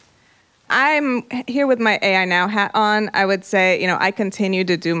 I'm here with my AI Now hat on. I would say, I continue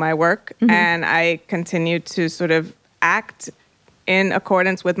to do my work and I continue to sort of act in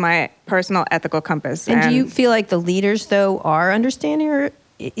accordance with my personal ethical compass. And do you feel like the leaders, though, are understanding or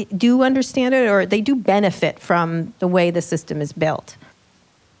do understand it, or they do benefit from the way the system is built?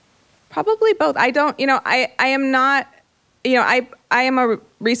 Probably both. I don't, I am not, I am a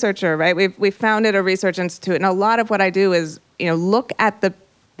researcher, right? We've founded a research institute, and a lot of what I do is, look at the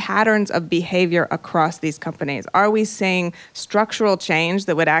patterns of behavior across these companies. Are we seeing structural change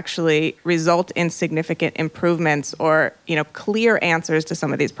that would actually result in significant improvements or, clear answers to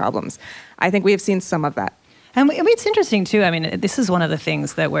some of these problems? I think we have seen some of that. And it's interesting too. I mean, this is one of the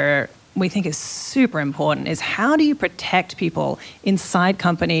things that we think is super important, is how do you protect people inside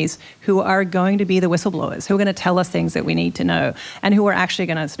companies who are going to be the whistleblowers, who are going to tell us things that we need to know, and who are actually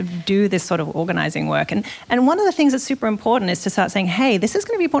going to sort of do this sort of organizing work. And one of the things that's super important is to start saying, hey, this is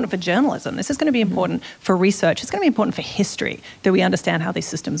going to be important for journalism. This is going to be important for research. It's going to be important for history, that we understand how these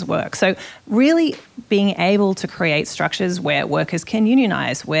systems work. So really being able to create structures where workers can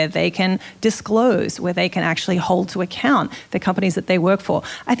unionize, where they can disclose, where they can actually hold to account the companies that they work for.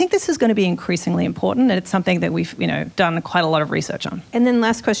 I think this is going to be increasingly important, and it's something that we've done quite a lot of research on. And then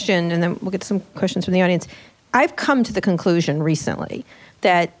last question, and then we'll get some questions from the audience. I've come to the conclusion recently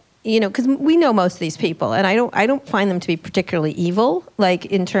that because we know most of these people, and I don't find them to be particularly evil, like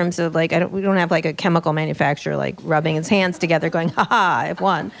in terms of we don't have like a chemical manufacturer like rubbing his hands together going, ha ha, I've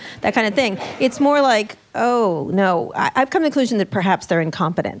won, that kind of thing. It's more like, oh no, I've come to the conclusion that perhaps they're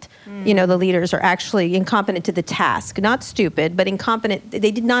incompetent. The leaders are actually incompetent to the task, not stupid, but incompetent.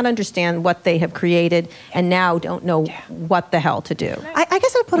 They did not understand what they have created and now don't know what the hell to do. I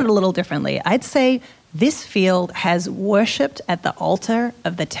guess I'd put it a little differently. I'd say this field has worshipped at the altar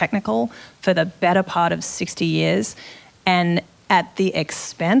of the technical for the better part of 60 years, and at the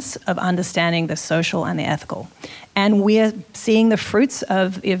expense of understanding the social and the ethical. And we're seeing the fruits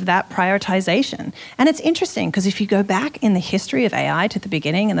of that prioritization. And it's interesting because if you go back in the history of AI to the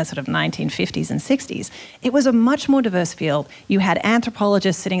beginning in the sort of 1950s and 60s, it was a much more diverse field. You had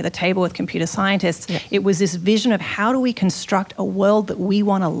anthropologists sitting at the table with computer scientists. Yeah. It was this vision of how do we construct a world that we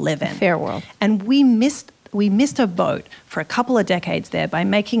want to live in. Fair world. And we missed a boat for a couple of decades there by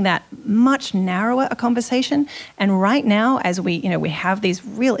making that much narrower a conversation. And right now, as we have these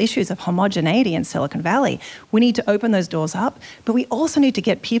real issues of homogeneity in Silicon Valley, we need to open those doors up, but we also need to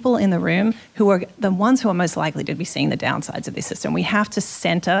get people in the room who are the ones who are most likely to be seeing the downsides of this system. We have to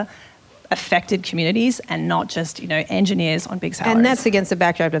center affected communities and not just, engineers on big salaries. And that's against the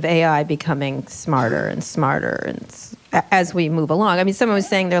backdrop of AI becoming smarter and smarter as we move along. I mean, someone was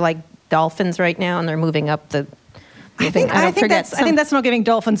saying they're like dolphins right now, and they're moving up the. I think that's not giving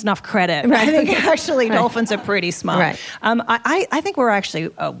dolphins enough credit. Right. I think actually dolphins are pretty smart. Right. I think we're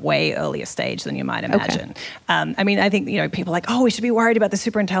actually a way earlier stage than you might imagine. Okay. I think people are like, we should be worried about the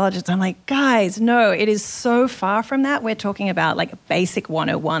superintelligence. I'm like, guys, no, it is so far from that. We're talking about like basic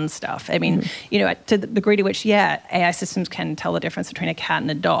 101 stuff. I mean, to the degree to which, AI systems can tell the difference between a cat and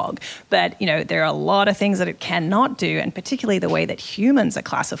a dog, but there are a lot of things that it cannot do, and particularly the way that humans are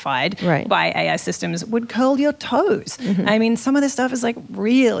classified by AI systems would curl your toes. Mm-hmm. I mean, some of this stuff is like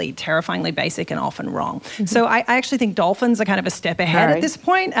really terrifyingly basic and often wrong. Mm-hmm. So I actually think dolphins are kind of a step ahead at this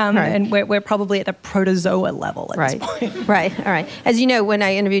point, and we're probably at the protozoa level at this point. Right, all right. As you know, when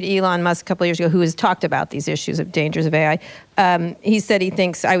I interviewed Elon Musk a couple of years ago, who has talked about these issues of dangers of AI, he said he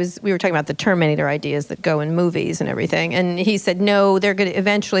thinks, we were talking about the Terminator ideas that go in movies and everything, and he said, no,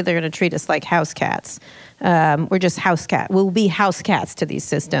 eventually they're going to treat us like house cats. We're just house cats. We'll be house cats to these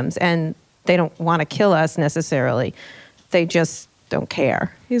systems, and they don't want to kill us necessarily. They just don't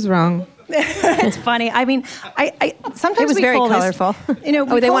care. He's wrong. It's funny. I mean, I sometimes it was very colorful. They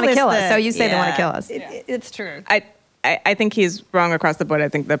want to kill us. So you say they want to kill us. It's true. I think he's wrong across the board. I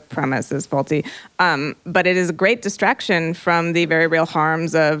think the premise is faulty. But it is a great distraction from the very real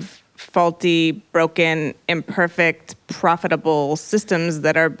harms of faulty, broken, imperfect, profitable systems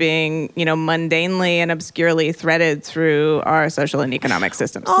that are being, mundanely and obscurely threaded through our social and economic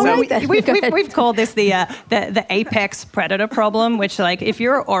systems. We've called this the apex predator problem, which, like, if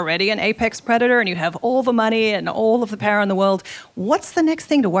you're already an apex predator and you have all the money and all of the power in the world, what's the next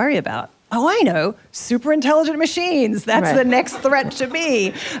thing to worry about? Oh, I know, super intelligent machines. That's the next threat to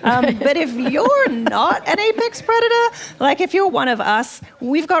me. But if you're not an apex predator, like if you're one of us,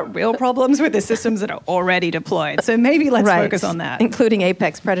 we've got real problems with the systems that are already deployed. So maybe let's focus on that. Including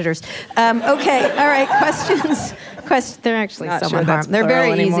apex predators. Okay, all right, questions. They're actually somewhat harmful. They're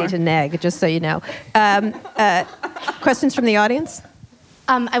very easy to neg, just so you know. Questions from the audience?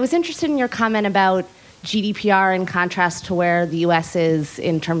 I was interested in your comment about GDPR in contrast to where the U.S. is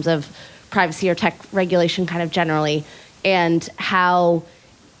in terms of privacy or tech regulation kind of generally, and how,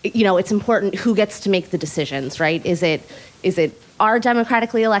 it's important who gets to make the decisions, right? Is it our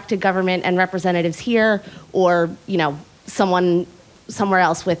democratically elected government and representatives here, or, someone somewhere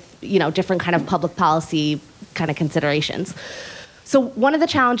else with, different kind of public policy kind of considerations? So one of the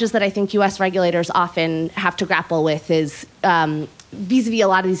challenges that I think U.S. regulators often have to grapple with is vis-a-vis a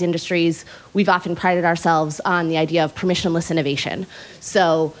lot of these industries, we've often prided ourselves on the idea of permissionless innovation.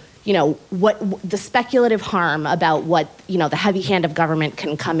 So, what the speculative harm about what, the heavy hand of government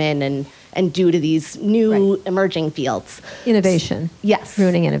can come in and do to these new emerging fields. Innovation. Yes.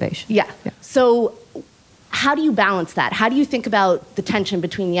 Ruining innovation. Yeah. So how do you balance that? How do you think about the tension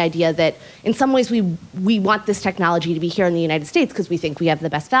between the idea that in some ways we want this technology to be here in the United States because we think we have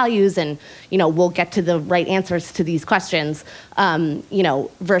the best values and, we'll get to the right answers to these questions,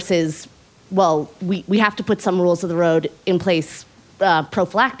 versus, we have to put some rules of the road in place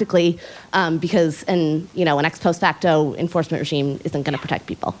prophylactically, because an ex post facto enforcement regime isn't going to protect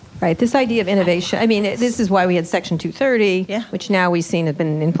people. Right. This idea of innovation. I mean, this is why we had Section 230, which now we've seen has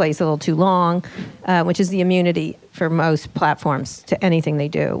been in place a little too long, which is the immunity for most platforms to anything they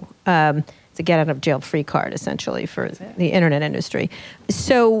do. It's a get out of jail free card, essentially, for the internet industry.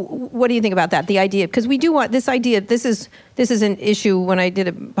 So what do you think about that? The idea, because we do want this idea, this is an issue. When I did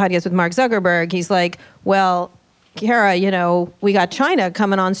a podcast with Mark Zuckerberg, he's like, well, Kara, we got China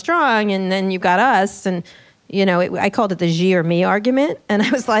coming on strong, and then you got us, and I called it the Xi or me argument, and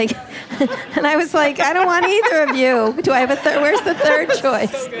I was like, I don't want either of you. Do I have a third? Where's the third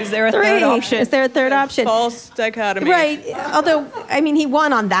choice? Is there a third option? Is there a third option? False dichotomy. Right. Although, he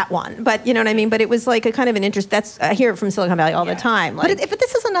won on that one, but you know what I mean. But it was like a kind of an interest. I hear it from Silicon Valley all the time. But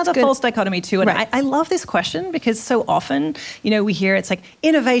this is another false dichotomy too, and I love this question because so often, we hear it's like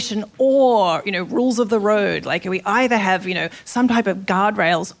innovation or rules of the road. Like we either have some type of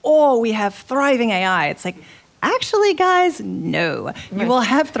guardrails or we have thriving AI. It's like, Actually, guys, no. Right. You will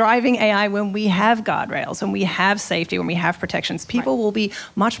have thriving AI when we have guardrails, when we have safety, when we have protections. People will be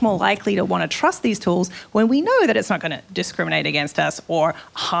much more likely to want to trust these tools when we know that it's not going to discriminate against us or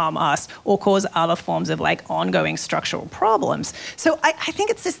harm us or cause other forms of like ongoing structural problems. So I think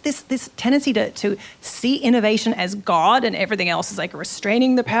it's this tendency to see innovation as God and everything else is like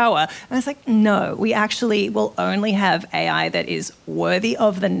restraining the power. And it's like, no, we actually will only have AI that is worthy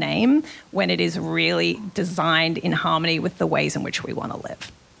of the name when it is really designed in harmony with the ways in which we want to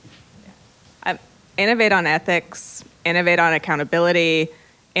live. Innovate on ethics, innovate on accountability,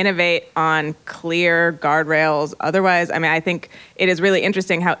 innovate on clear guardrails. Otherwise, I think it is really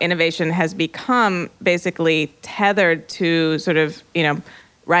interesting how innovation has become basically tethered to sort of,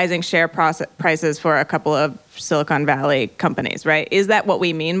 rising share prices for a couple of Silicon Valley companies, right? Is that what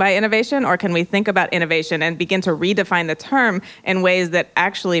we mean by innovation? Or can we think about innovation and begin to redefine the term in ways that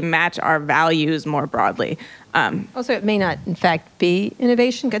actually match our values more broadly? Also, it may not, in fact, be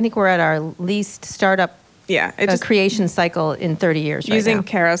innovation. I think we're at our least startup creation cycle in 30 years right now. Using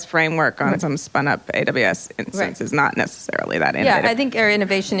Kara's framework on some spun-up AWS instance is not necessarily that innovative. Yeah, I think our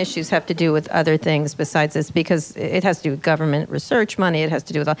innovation issues have to do with other things besides this, because it has to do with government research money. It has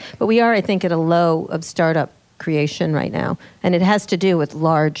to do with all. But we are, I think, at a low of startup creation right now, and it has to do with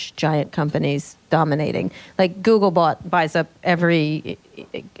large, giant companies dominating. Like Google buys up every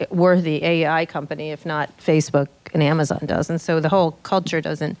worthy AI company, if not Facebook and Amazon does, and so the whole culture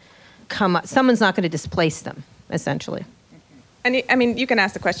doesn't come up. Someone's not going to displace them, essentially. And you can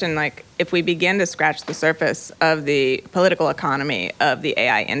ask the question, like, if we begin to scratch the surface of the political economy of the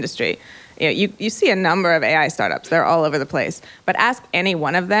AI industry, you see a number of AI startups. They're all over the place. But ask any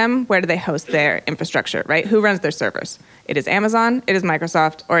one of them, where do they host their infrastructure, right? Who runs their servers? It is Amazon, it is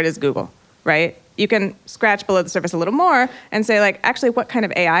Microsoft, or it is Google, right? You can scratch below the surface a little more and say, like, actually, what kind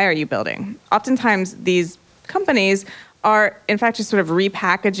of AI are you building? Oftentimes, these companies are, in fact, just sort of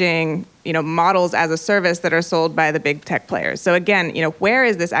repackaging, models as a service that are sold by the big tech players. So again, where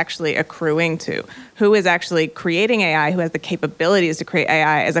is this actually accruing to? Who is actually creating AI? Who has the capabilities to create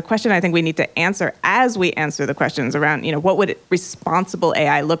AI? Is a question I think we need to answer as we answer the questions around, what would responsible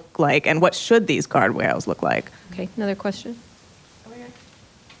AI look like, and what should these guardrails look like? Okay, another question. Over here.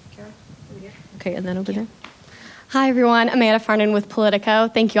 Kara, over here. Okay, and then over there. Hi, everyone. Amanda Farnan with Politico.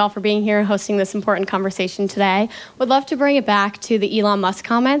 Thank you all for being here and hosting this important conversation today. Would love to bring it back to the Elon Musk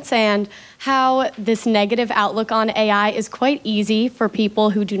comments and how this negative outlook on AI is quite easy for people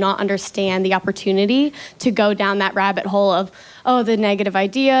who do not understand the opportunity to go down that rabbit hole of, the negative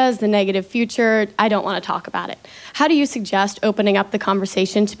ideas, the negative future. I don't want to talk about it. How do you suggest opening up the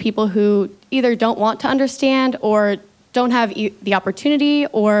conversation to people who either don't want to understand or don't have the opportunity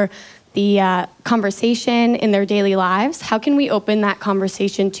or the conversation in their daily lives? How can we open that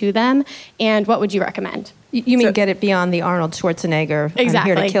conversation to them, and what would you recommend? You mean get it beyond the Arnold Schwarzenegger,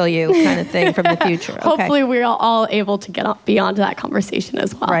 exactly. I'm here to kill you kind of thing from the future? Okay. Hopefully we're all able to get beyond that conversation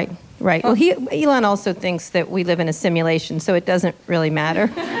as well. Right. Well, Elon also thinks that we live in a simulation, so it doesn't really matter,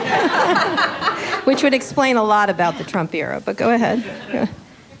 which would explain a lot about the Trump era, but go ahead.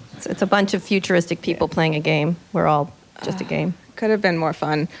 It's a bunch of futuristic people playing a game. We're all just a game. Could have been more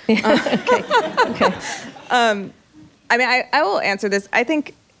fun. Okay. I will answer this. I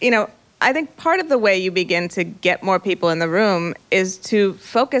think part of the way you begin to get more people in the room is to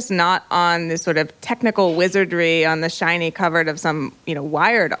focus not on this sort of technical wizardry on the shiny cover of some,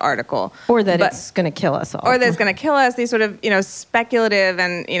 Wired article. Or that it's going to kill us all. Or that it's going to kill us. These sort of, speculative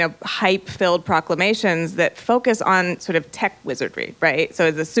and, hype-filled proclamations that focus on sort of tech wizardry, right?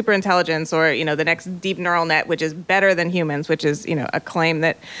 So the superintelligence or, the next deep neural net, which is better than humans, which is, a claim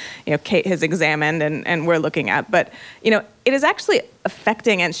that, Kate has examined and we're looking at. But, it is actually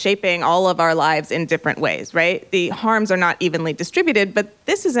affecting and shaping all of our lives in different ways, right? The harms are not evenly distributed, but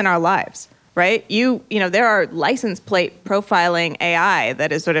this is in our lives, right? There are license plate profiling AI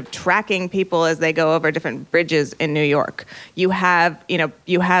that is sort of tracking people as they go over different bridges in New York. You have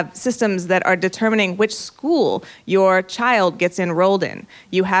systems that are determining which school your child gets enrolled in.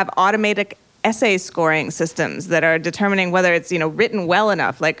 You have automatic essay scoring systems that are determining whether it's, written well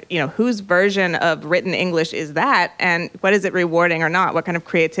enough, like, whose version of written English is that, and what is it rewarding or not? What kind of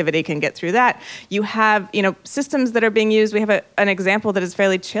creativity can get through that? You have, systems that are being used. We have an example that is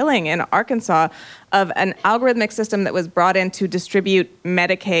fairly chilling in Arkansas of an algorithmic system that was brought in to distribute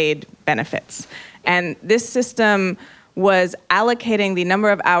Medicaid benefits. And this system was allocating the number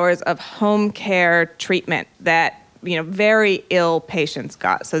of hours of home care treatment that very ill patients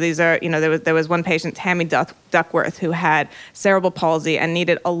got. So these are, there was one patient, Tammy Duckworth, who had cerebral palsy and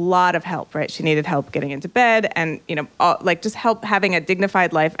needed a lot of help, right? She needed help getting into bed and, just help having a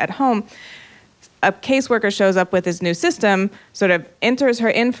dignified life at home. a caseworker shows up with this new system, sort of enters her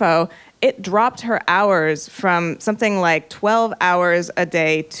info, it dropped her hours from something like 12 hours a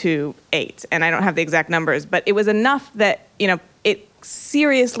day to 8. And I don't have the exact numbers, but it was enough that, it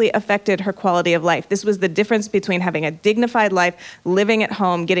seriously affected her quality of life. This was the difference between having a dignified life, living at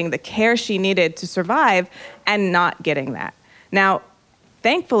home, getting the care she needed to survive, and not getting that. Now,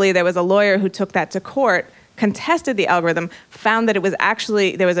 thankfully, there was a lawyer who took that to court, contested the algorithm, found that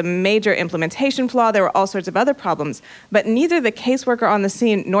there was a major implementation flaw, there were all sorts of other problems, but neither the caseworker on the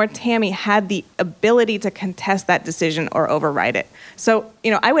scene nor Tammy had the ability to contest that decision or override it. So,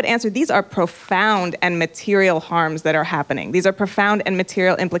 I would answer, these are profound and material harms that are happening. These are profound and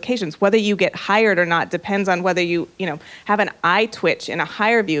material implications. Whether you get hired or not depends on whether you, have an eye twitch in a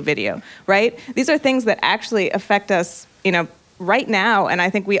higher view video, right? These are things that actually affect us, right now, and I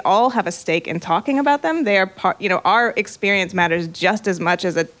think we all have a stake in talking about them. They are part, our experience matters just as much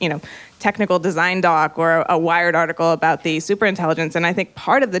as a, technical design doc or a Wired article about the superintelligence. And I think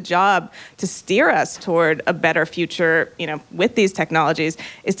part of the job to steer us toward a better future, with these technologies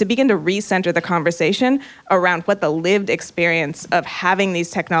is to begin to recenter the conversation around what the lived experience of having these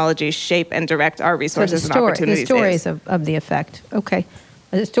technologies shape and direct our resources and opportunities. The stories of the effect. Okay.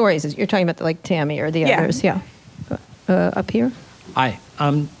 The stories, you're talking about like Tammy or the others. Yeah. Up here. Hi.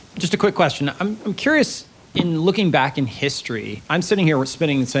 Just a quick question. I'm curious, in looking back in history, I'm sitting here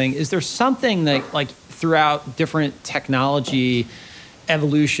spinning and saying, is there something that, like, throughout different technology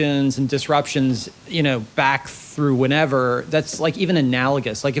evolutions and disruptions, back through whenever, that's like even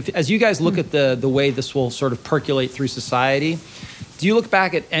analogous? Like, as you guys look at the way this will sort of percolate through society, do you look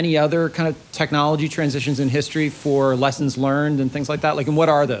back at any other kind of technology transitions in history for lessons learned and things like that? Like, and what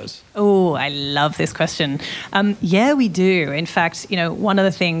are those? Oh, I love this question. Yeah, we do. In fact, one of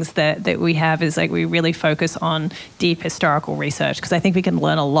the things that we have is we really focus on deep historical research, because I think we can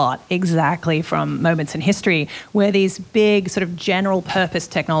learn a lot exactly from moments in history where these big sort of general purpose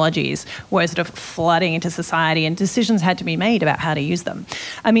technologies were sort of flooding into society and decisions had to be made about how to use them.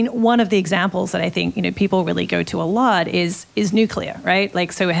 I mean, one of the examples that I think, people really go to a lot is nuclear, right?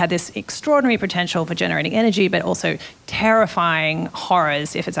 So it had this extraordinary potential for generating energy, but also terrifying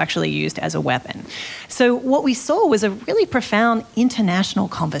horrors if it's actually used as a weapon. So what we saw was a really profound international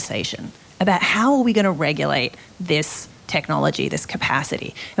conversation about how are we going to regulate this technology, this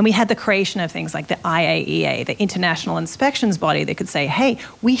capacity. And we had the creation of things like the IAEA, the International Inspections Body, that could say, hey,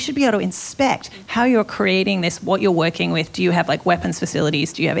 we should be able to inspect how you're creating this, what you're working with. Do you have weapons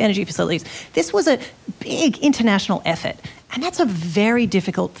facilities? Do you have energy facilities? This was a big international effort. And that's a very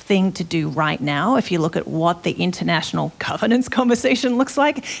difficult thing to do right now. If you look at what the international governance conversation looks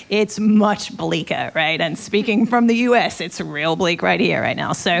like, it's much bleaker, right? And speaking from the US, it's real bleak right here, right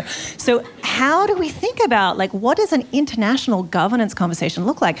now. So how do we think about, what does an international governance conversation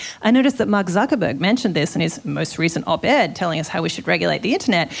look like? I noticed that Mark Zuckerberg mentioned this in his most recent op-ed telling us how we should regulate the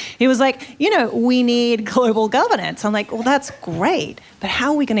internet. He was like, we need global governance. I'm like, well, that's great, but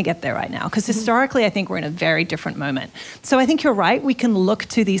how are we going to get there right now? Because historically, I think we're in a very different moment. So I think you're right. We can look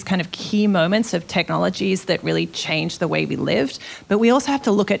to these kind of key moments of technologies that really changed the way we lived, but we also have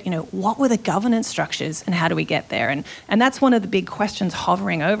to look at, what were the governance structures and how do we get there? And that's one of the big questions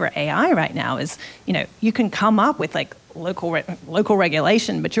hovering over AI right now is, you can come up with local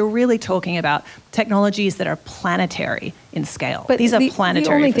regulation, but you're really talking about technologies that are planetary in scale. But these are planetary.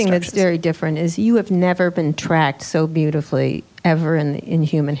 The only thing that's very different is you have never been tracked so beautifully ever in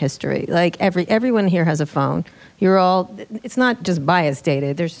human history. Everyone here has a phone. It's not just bias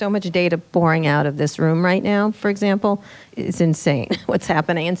data. There's so much data pouring out of this room right now, for example. It's insane what's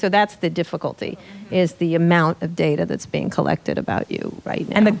happening. And so that's the difficulty, is the amount of data that's being collected about you right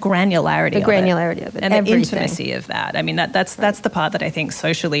now. And the granularity of it. And everything. The intimacy of that. I mean, that's the part that I think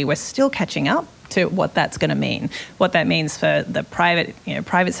socially we're still catching up to what that's going to mean, what that means for the private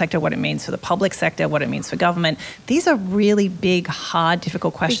sector, what it means for the public sector, what it means for government. These are really big, hard,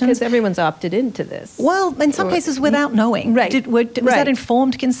 difficult questions. Because everyone's opted into this. Well, in some cases without knowing. Right. Was that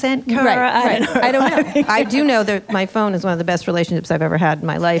informed consent, Cara? Right. I don't know. I do know that my phone is one of the best relationships I've ever had in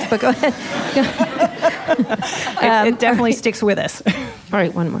my life, but go ahead. It definitely sticks with us. All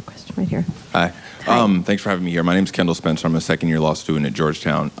right, one more question right here. Hi. Thanks for having me here. My name's Kendall Spencer. I'm a second-year law student at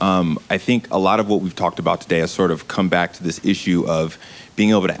Georgetown. I think a lot of what we've talked about today has sort of come back to this issue of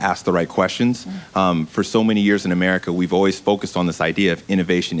being able to ask the right questions. For so many years in America, we've always focused on this idea of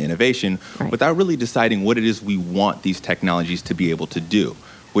innovation, without really deciding what it is we want these technologies to be able to do,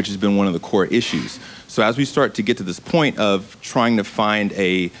 which has been one of the core issues. So as we start to get to this point of trying to find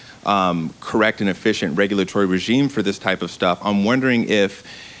a correct and efficient regulatory regime for this type of stuff, I'm wondering if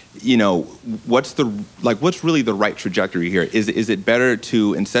what's really the right trajectory here? Is it better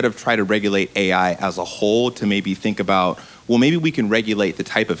to, instead of try to regulate AI as a whole, to maybe think about, well, maybe we can regulate the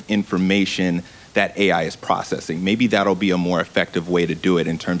type of information that AI is processing. Maybe that'll be a more effective way to do it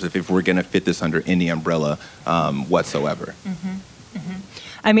in terms of if we're going to fit this under any umbrella whatsoever. Mm-hmm. Mm-hmm.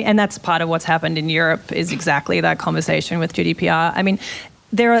 I mean, and that's part of what's happened in Europe is exactly that conversation with GDPR. I mean,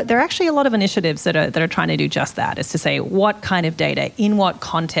 there are actually a lot of initiatives that are trying to do just that, is to say what kind of data, in what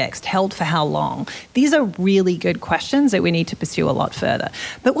context, held for how long. These are really good questions that we need to pursue a lot further.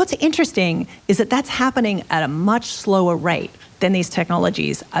 But what's interesting is that that's happening at a much slower rate than these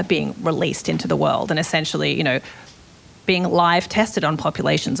technologies are being released into the world and essentially, being live tested on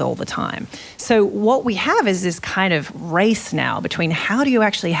populations all the time. So what we have is this kind of race now between how do you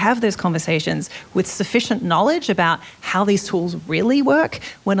actually have those conversations with sufficient knowledge about how these tools really work,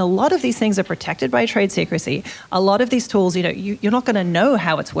 when a lot of these things are protected by trade secrecy. A lot of these tools, you're not going to know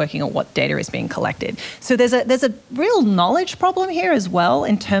how it's working or what data is being collected. So there's a real knowledge problem here as well,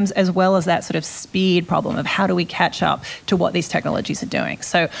 as well as that sort of speed problem of how do we catch up to what these technologies are doing.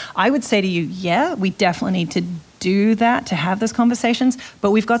 So I would say to you, yeah, we definitely need to do that, to have those conversations, but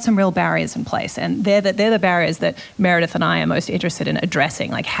we've got some real barriers in place, and they're the barriers that Meredith and I are most interested in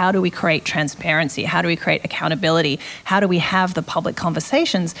addressing. Like, how do we create transparency? How do we create accountability? How do we have the public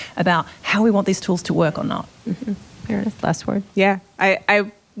conversations about how we want these tools to work or not? Mm-hmm. Meredith, last word. Yeah,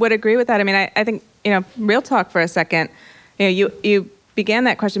 I would agree with that. I mean, I think, real talk for a second, you began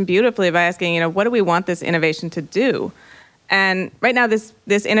that question beautifully by asking, what do we want this innovation to do? And right now, this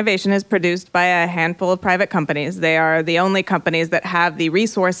innovation is produced by a handful of private companies. They are the only companies that have the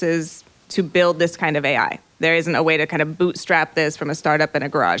resources to build this kind of AI. There isn't a way to kind of bootstrap this from a startup in a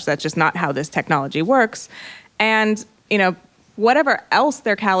garage. That's just not how this technology works. And, whatever else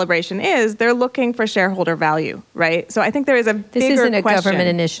their calibration is, they're looking for shareholder value, right? So I think there is a bigger question. This isn't a government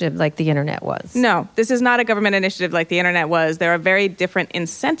initiative like the internet was. No, this is not a government initiative like the internet was. There are very different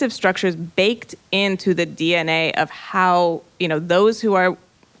incentive structures baked into the DNA of how, those who are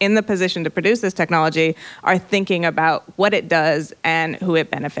in the position to produce this technology are thinking about what it does and who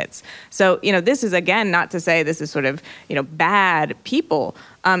it benefits. So, this is, again, not to say this is sort of, bad people.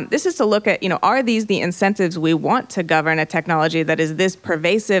 This is to look at, are these the incentives we want to govern a technology that is this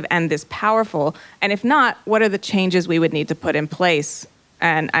pervasive and this powerful? And if not, what are the changes we would need to put in place?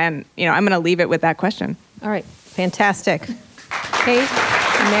 And I'm going to leave it with that question. All right. Fantastic. Kate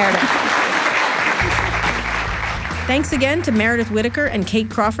and Meredith. Thanks again to Meredith Whittaker and Kate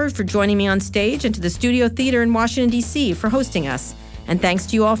Crawford for joining me on stage, and to the Studio Theater in Washington, D.C. for hosting us. And thanks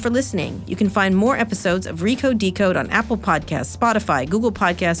to you all for listening. You can find more episodes of Recode Decode on Apple Podcasts, Spotify, Google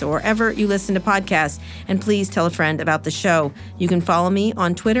Podcasts, or wherever you listen to podcasts. And please tell a friend about the show. You can follow me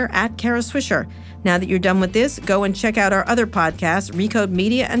on Twitter @Kara Swisher. Now that you're done with this, go and check out our other podcasts, Recode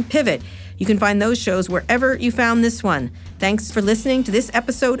Media and Pivot. You can find those shows wherever you found this one. Thanks for listening to this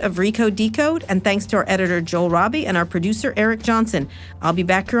episode of Recode Decode, and thanks to our editor Joel Robbie and our producer Eric Johnson. I'll be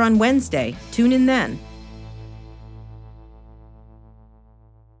back here on Wednesday. Tune in then.